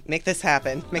 Jacob. Make this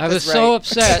happen. Make I was this so right.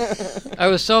 upset. I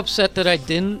was so upset that I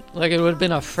didn't. Like, it would have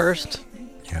been a first.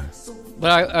 Yeah.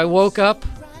 But I woke up.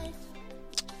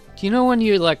 Do you know when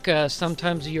you, like,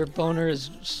 sometimes your boner is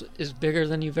bigger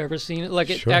than you've ever seen it? Like,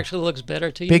 it Sure. actually looks better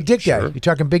to you? Big Dick Day. You're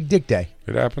talking Big Dick Day.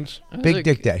 It happens. Big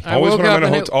Dick Day. I Always woke when I'm up in a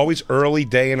and hotel. Always early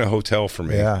day in a hotel for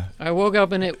me. Yeah. I woke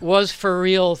up and it was for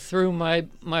real through my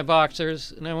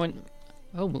boxers, and I went,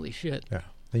 holy shit. Yeah.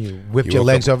 Then you whipped You your woke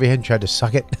legs up- over here and tried to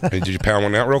suck it. Hey, did you pound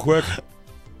one out real quick?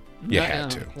 You Not had now.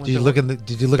 to. Went Did you to- look in the?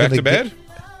 Did you look Back in the to bed?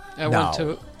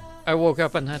 I woke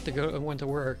up and had to go. I went to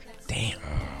work. Damn.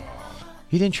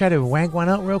 You didn't try to wank one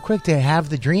out real quick to have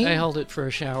the dream? I held it for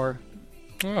a shower.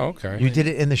 Oh, okay. You did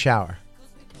it in the shower.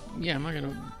 Yeah, I'm not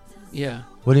gonna. Yeah.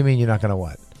 What do you mean you're not going to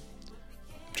what?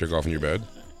 Jerk off in your bed?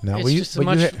 No, It's well, just but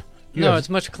much. you No, have- it's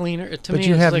much cleaner. To but me,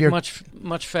 you it's have like your-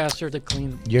 much faster to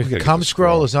clean. Your gotta get cum the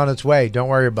scroll is on its way. Don't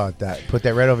worry about that. Put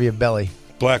that right over your belly.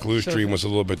 Black Lou's dream was a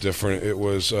little bit different. It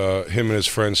was him and his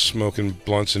friends smoking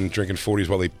blunts and drinking 40s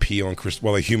while they pee on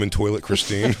while they human toilet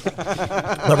Christine.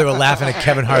 Well, they were laughing at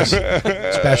Kevin Hart's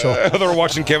special. They were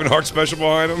watching Kevin Hart's special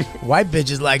behind them. White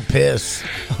bitches like piss.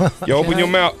 Yo, open your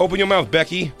mouth. Open your mouth,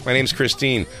 Becky. My name's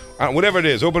Christine. Whatever it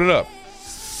is, open it up.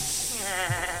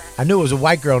 I knew it was a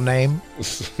white girl name.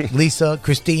 Lisa,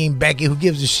 Christine, Becky, who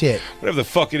gives a shit? Whatever the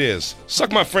fuck it is.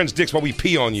 Suck my friend's dicks while we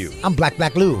pee on you. I'm Black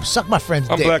Lou. Suck my friend's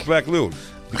I'm dick. Black Lou.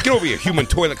 Get over here, human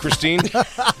toilet, Christine.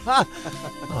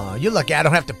 Oh, you're lucky I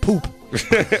don't have to poop.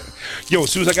 Yo,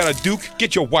 as soon as I got a Duke,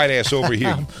 get your white ass over here.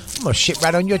 I'm going to shit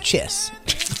right on your chest.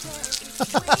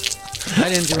 I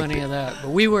didn't do any of that,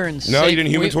 but we were in sync. No, you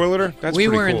didn't human toilet her? That's we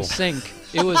pretty were in cool. sync.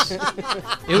 It was.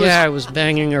 Yeah, I was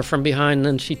banging her from behind,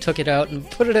 and she took it out and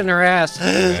put it in her ass.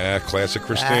 Yeah, classic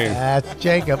Christine. That's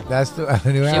Jacob. That's the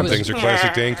new Some album. things are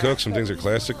classic Dane Cook. Some things are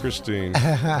classic Christine.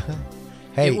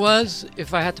 Hey. It was,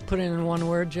 if I had to put it in one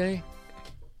word, Jay,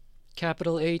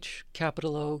 capital H,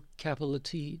 capital O, capital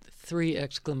T, 3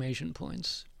 exclamation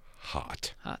points.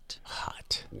 Hot.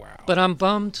 Hot. Wow. But I'm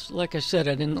bummed. Like I said,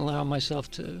 I didn't allow myself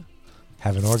to.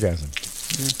 Have an orgasm.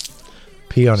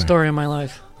 Pee on her. Story of my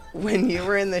life. When you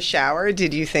were in the shower,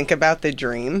 did you think about the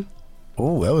dream?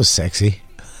 Oh, that was sexy.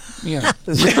 Yeah.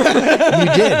 You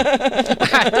did.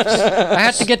 I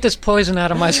had to get this poison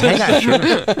out of my system.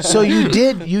 Hang on. So you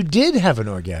did have an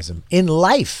orgasm in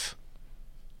life.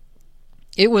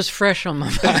 It was fresh on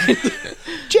my mind.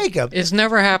 Jacob. It's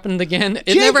never happened again. It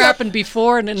Jacob. never happened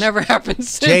before, and it never happened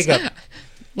since. Jacob.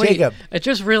 Wait, Jacob. I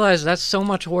just realized that's so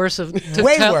much worse.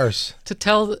 Way worse. To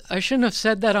tell, I shouldn't have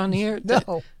said that on the air.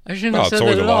 No. I shouldn't No, have it's said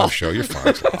always that a at all. live show. You're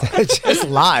fine. It's just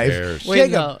live. cares? Wait,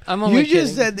 Jacob, no, I'm only you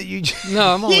just kidding. said that you.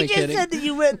 No, I'm only You just kidding. said that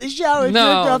you went in the shower and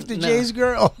No, jerked off to no. Jay's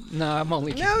girl. No, I'm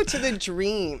only kidding. No, to the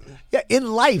dream. Yeah,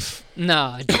 in life.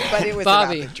 No, But it was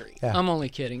Bobby, about the dream. Yeah. I'm only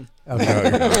kidding. Okay,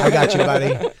 I got you,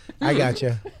 buddy. I got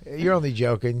you. You're only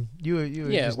joking. You were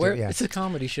Yeah, just, we're, yeah. it's a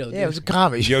comedy show. Yeah, it was a dude.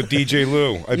 comedy. Yo, DJ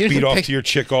Lou, I You beat didn't off pick- to your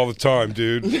chick all the time,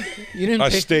 dude. You didn't I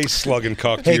pick. stay slugging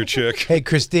cock to Hey, your chick. Hey,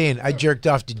 Christine, I jerked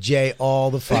off to Jay all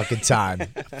the fucking time.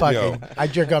 Yo. I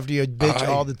jerk off to your bitch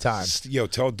all the time. Yo,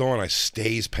 tell Dawn I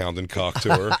stays pounding cock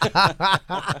to her.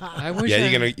 I wish Yeah,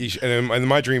 I, and in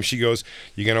my dream she goes,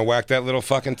 "You gonna whack that little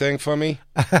fucking thing for me?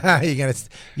 you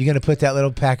gonna put that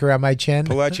little pack around my chin?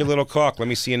 Pull out your little cock. Let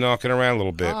me see you knocking around a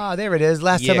little bit." Oh, there it is.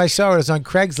 Last time I Yick. saw it was on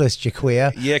Craigslist, you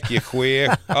queer. Yick, you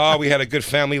queer. Oh, we had a good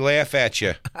family laugh at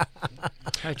you. I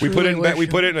We put truly it in, wish- we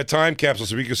put it in a time capsule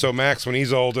so we could show Max when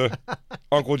he's older.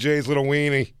 Uncle Jay's little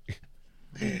weenie.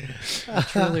 I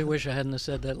truly wish I hadn't have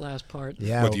said that last part.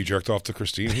 Yeah. What, you jerked off to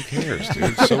Christine? Who cares,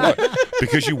 dude? So what?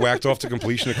 Because you whacked off to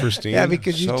completion of Christine? Yeah,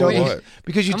 because you so told what? us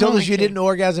because you I'm told only us you kidding. didn't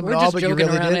orgasm We're at all, just but you joking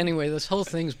really around did. anyway. This whole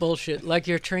thing's bullshit. Like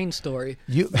your train story.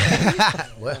 You.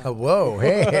 Whoa,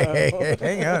 hey,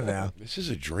 hang on now. This is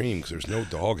a dream because there's no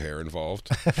dog hair involved.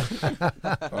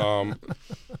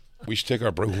 We should take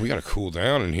our break. We got to cool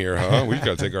down in here, huh? We got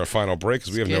to take our final break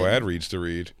because we have no ad reads to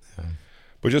read.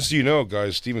 But just so you know,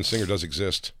 guys, Steven Singer does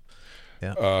exist.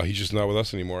 Yeah. He's just not with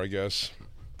us anymore, I guess.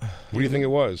 What do you think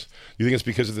it was? You think it's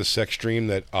because of the sex dream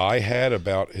that I had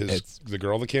about the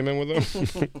girl that came in with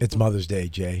him? It's Mother's Day,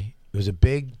 Jay. It was a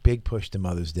big, big push to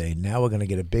Mother's Day. Now we're going to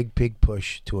get a big, big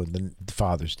push to the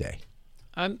Father's Day.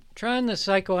 I'm trying to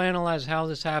psychoanalyze how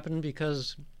this happened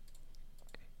because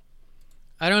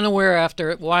I don't know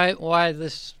why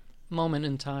this moment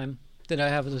in time did I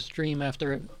have this dream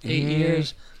after 8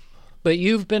 years. But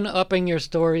you've been upping your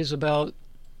stories about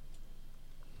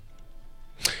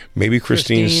Maybe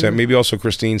Christine sent. Maybe also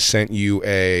Christine sent you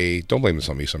a. Don't blame this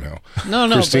on me somehow. No.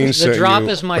 Christine But the sent drop you-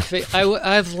 is my favorite.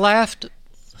 I've laughed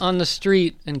on the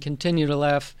street and continue to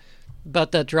laugh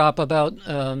about that drop. About what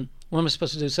am I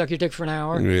supposed to do? Suck your dick for an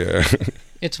hour? Yeah.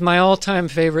 It's my all-time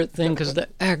favorite thing because the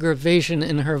aggravation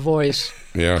in her voice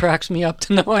cracks me up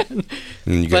to no end.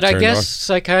 But I guess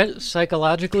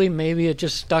psychologically, maybe it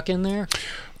just stuck in there.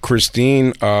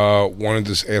 Christine wanted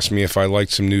to ask me if I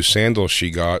liked some new sandals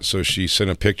she got, so she sent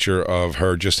a picture of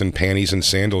her just in panties and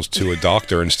sandals to a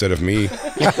doctor instead of me.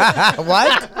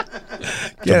 What?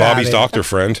 To Bobby's doctor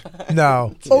friend.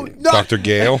 No. Oh, no. Dr.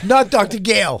 Gale. Not Dr.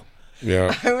 Gale.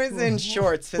 Yeah. I was in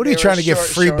shorts. What are you trying to get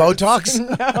free Botox?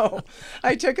 No.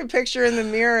 I took a picture in the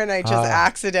mirror and I just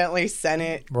accidentally sent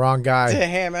it Wrong guy. to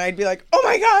him. And I'd be like, oh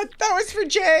my God, that was for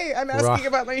Jay. I'm asking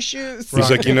about my shoes.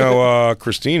 He's like,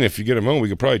 Christine, if you get a moment, we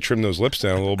could probably trim those lips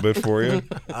down a little bit for you.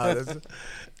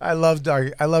 I love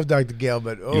Dr. Gale,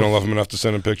 but You don't love him enough to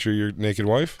send a picture of your naked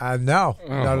wife? No, not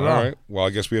at all. Right. Well, I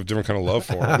guess we have different kind of love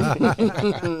for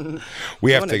him.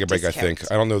 We have to take a break, I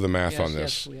think. I don't know the math on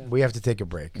this. We have to take a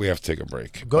break. We have to take a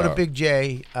break. Go to Big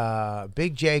J,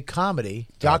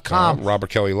 BigJComedy.com.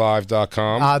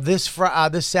 RobertKellyLive.com.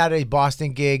 This Saturday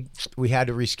Boston gig, we had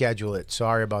to reschedule it.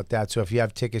 Sorry about that. So if you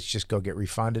have tickets, just go get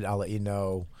refunded. I'll let you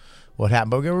know what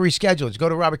happened. But we're going to reschedule it. Go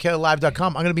to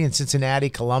RobertKellyLive.com. I'm going to be in Cincinnati,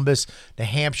 Columbus, New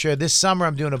Hampshire. This summer,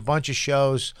 I'm doing a bunch of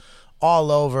shows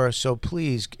all over. So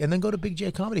please, and then go to Big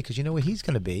J Comedy because you know where he's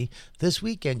going to be this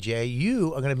weekend. Jay,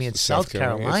 you are going to be in South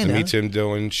Carolina. To meet Tim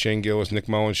Dillon, Shane Gillis, Nick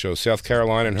Mullins show. South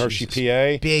Carolina and Hershey,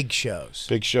 PA. Big shows.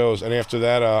 Big shows. And after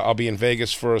that, I'll be in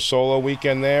Vegas for a solo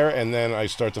weekend there, and then I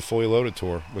start the Fully Loaded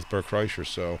tour with Bert Kreischer.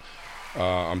 So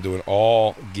I'm doing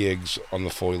all gigs on the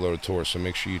Fully Loaded tour. So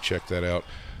make sure you check that out.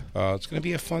 It's going to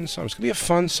be a fun summer. It's going to be a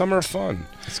fun summer of fun.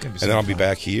 It's going to be and then I'll be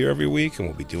back here every week, and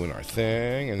we'll be doing our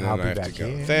thing, and then I have to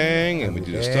go thing, and we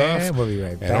do the stuff. We'll be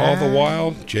right back. And all the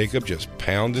while, Jacob just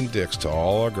pounding dicks to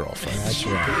all our girlfriends. That's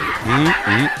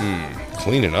right.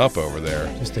 Cleaning up over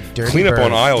there. Just a dirty Clean up bird.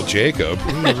 on aisle Jacob.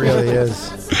 He really is.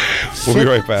 We'll be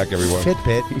right back, everyone.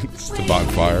 Fitbit. It's the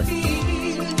bonfire.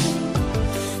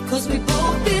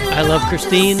 I love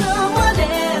Christine.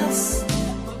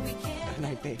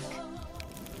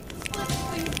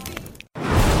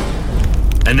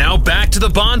 And now back to the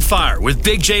bonfire with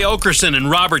Big J. Okerson and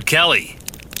Robert Kelly.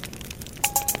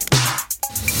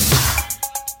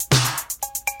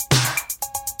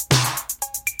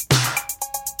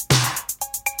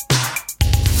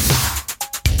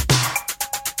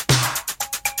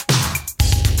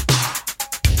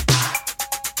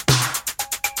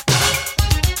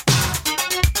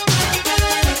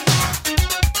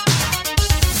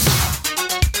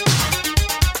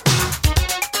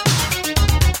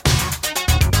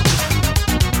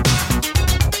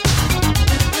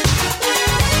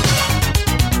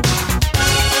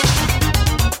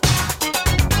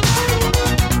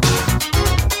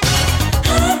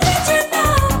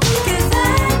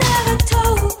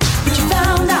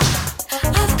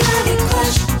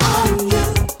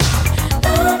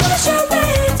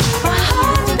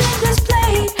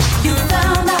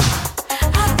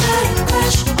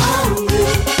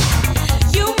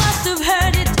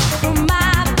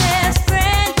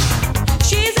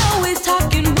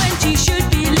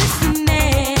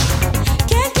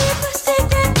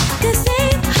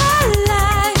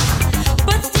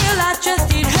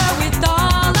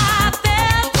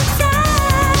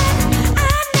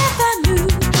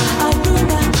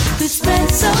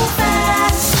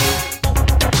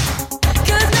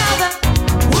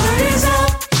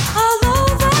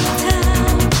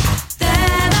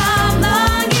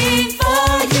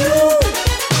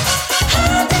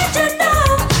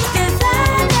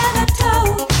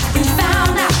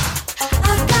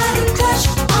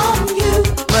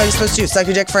 What are you supposed to do? Suck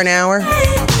your dick for an hour?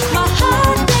 Yeah.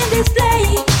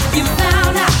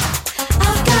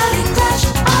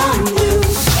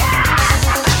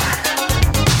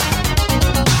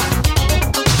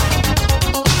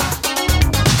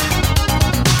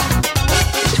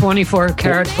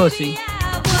 24-karat pussy.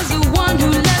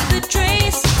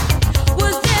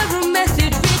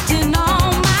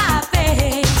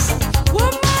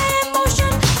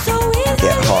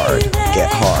 Get hard.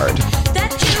 Get hard.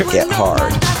 Get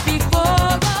hard.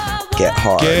 Get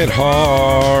hard. Get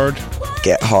hard.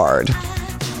 Get hard.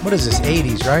 What is this,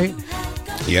 80s, right?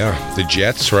 Yeah, the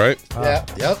Jets, right? Yeah,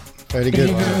 yep. Very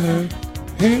good one.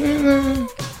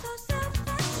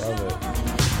 Love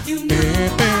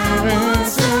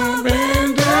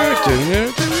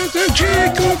it.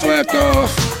 Jacob left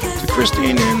off to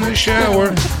Christine in the shower.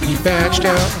 He batched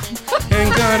out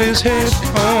and got his head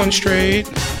on straight.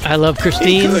 I love He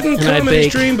Christine, couldn't and I come in his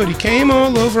bake. dream, but he came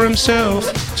all over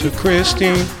himself to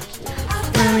Christine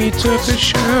when he took a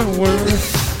shower.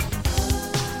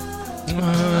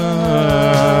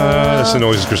 That's the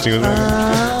noises Christine was making.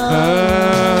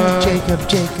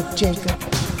 Jacob.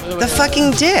 The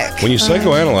fucking dick. When you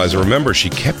psychoanalyze her, remember she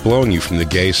kept blowing you from the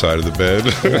gay side of the bed.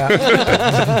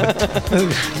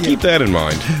 Keep that in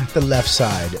mind. The left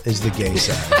side is the gay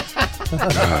side.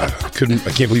 God,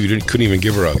 I can't believe you couldn't even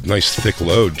give her a nice thick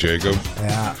load, Jacob.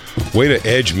 Yeah. Way to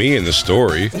edge me in the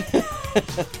story.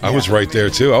 I was right there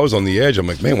too. I was on the edge. I'm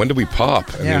like, man, when did we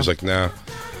pop? And he was like, nah.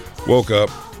 Woke up.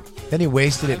 Then he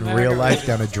wasted it in real life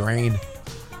down a drain.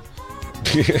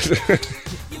 It's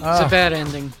a bad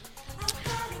ending.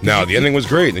 No, the ending was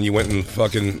great. Then you went and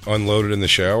fucking unloaded in the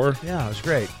shower. Yeah, it was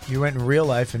great. You went in real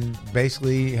life and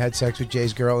basically had sex with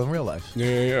Jay's girl in real life.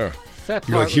 Yeah. That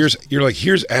You're part like,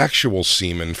 here's actual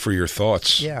semen for your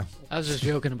thoughts. Yeah. I was just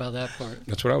joking about that part.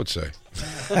 That's what I would say.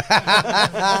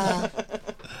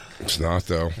 It's not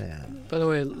though. Yeah. By the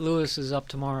way, Lewis is up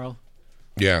tomorrow.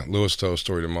 Yeah, Lewis tells a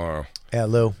story tomorrow. Yeah,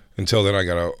 Lou. Until then, I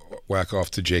gotta whack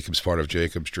off to Jacob's part of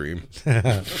Jacob's dream.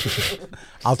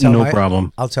 I'll tell No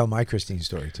problem. I'll tell my Christine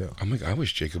story too. I'm like, I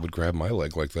wish Jacob would grab my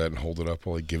leg like that and hold it up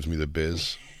while he gives me the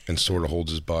biz and sort of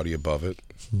holds his body above it.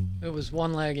 It was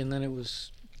one leg, and then it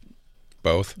was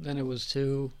Both. Then it was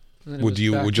two. And then Would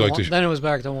you like to? Then it was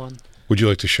back to one. Would you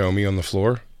like to show me on the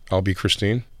floor? I'll be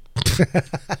Christine.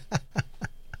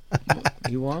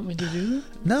 You want me to do that?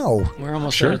 No. We're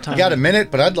almost Sure. out of time. You got a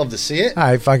minute, but I'd love to see it. All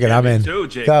right, fuck it. I'm in. too,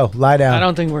 Jake. Go, lie down. I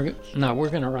don't think we're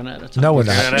going to run out of time. No, we're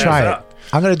not. That Try adds it. up.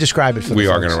 I'm going to describe it for We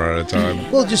the are folks. going to run out of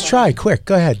time. Well, just try. Quick.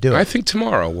 Go ahead. Do I it. think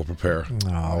tomorrow we'll prepare.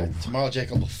 No. Tomorrow,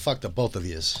 Jacob will fuck the both of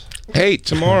yous. Hey,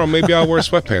 tomorrow maybe I'll wear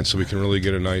sweatpants so we can really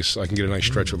get a nice. I can get a nice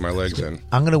stretch with my legs in.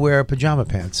 I'm going to wear pajama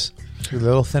pants. A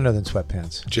little thinner than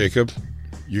sweatpants. Jacob,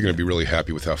 you're going to be really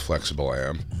happy with how flexible I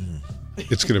am.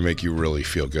 It's going to make you really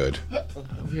feel good.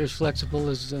 You're as flexible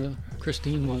as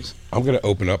Christine was. I'm going to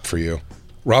open up for you.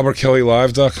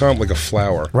 RobertKellyLive.com, like a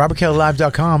flower.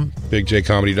 RobertKellyLive.com.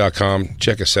 BigJComedy.com.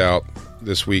 Check us out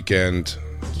this weekend.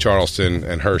 Charleston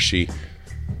and Hershey.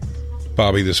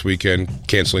 Bobby this weekend,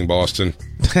 canceling Boston.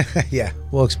 Yeah,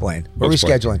 we'll explain. We're We'll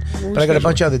explain. rescheduling. But I got a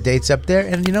bunch of other dates up there,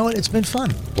 and you know what? It's been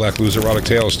fun. Black Blues Erotic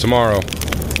Tales tomorrow.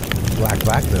 Black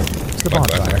though. It's the Black,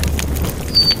 bonfire.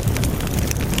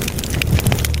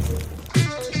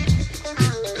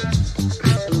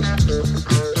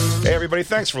 Hey, everybody,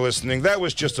 thanks for listening. That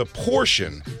was just a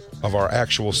portion of our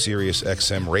actual Sirius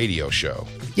XM radio show.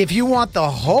 If you want the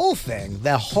whole thing,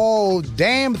 the whole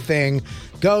damn thing,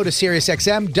 go to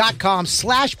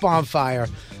SiriusXM.com/bonfire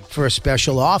for a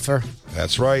special offer.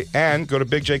 That's right. And go to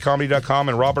BigJComedy.com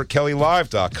and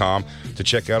RobertKellyLive.com to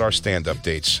check out our stand-up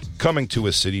dates coming to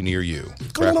a city near you.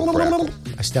 Crackle, crackle.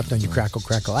 I stepped on your crackle,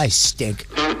 crackle. I stink.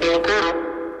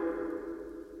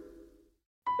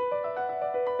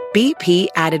 BP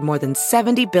added more than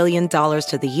 $70 billion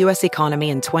to the U.S. economy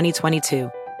in 2022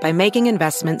 by making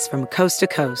investments from coast to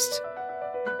coast.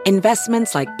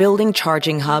 Investments like building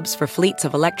charging hubs for fleets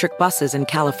of electric buses in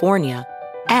California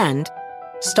and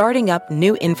starting up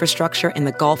new infrastructure in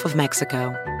the Gulf of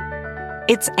Mexico.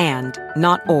 It's and,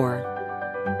 not or.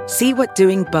 See what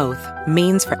doing both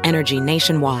means for energy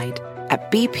nationwide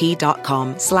at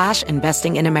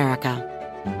bp.com/investing in America.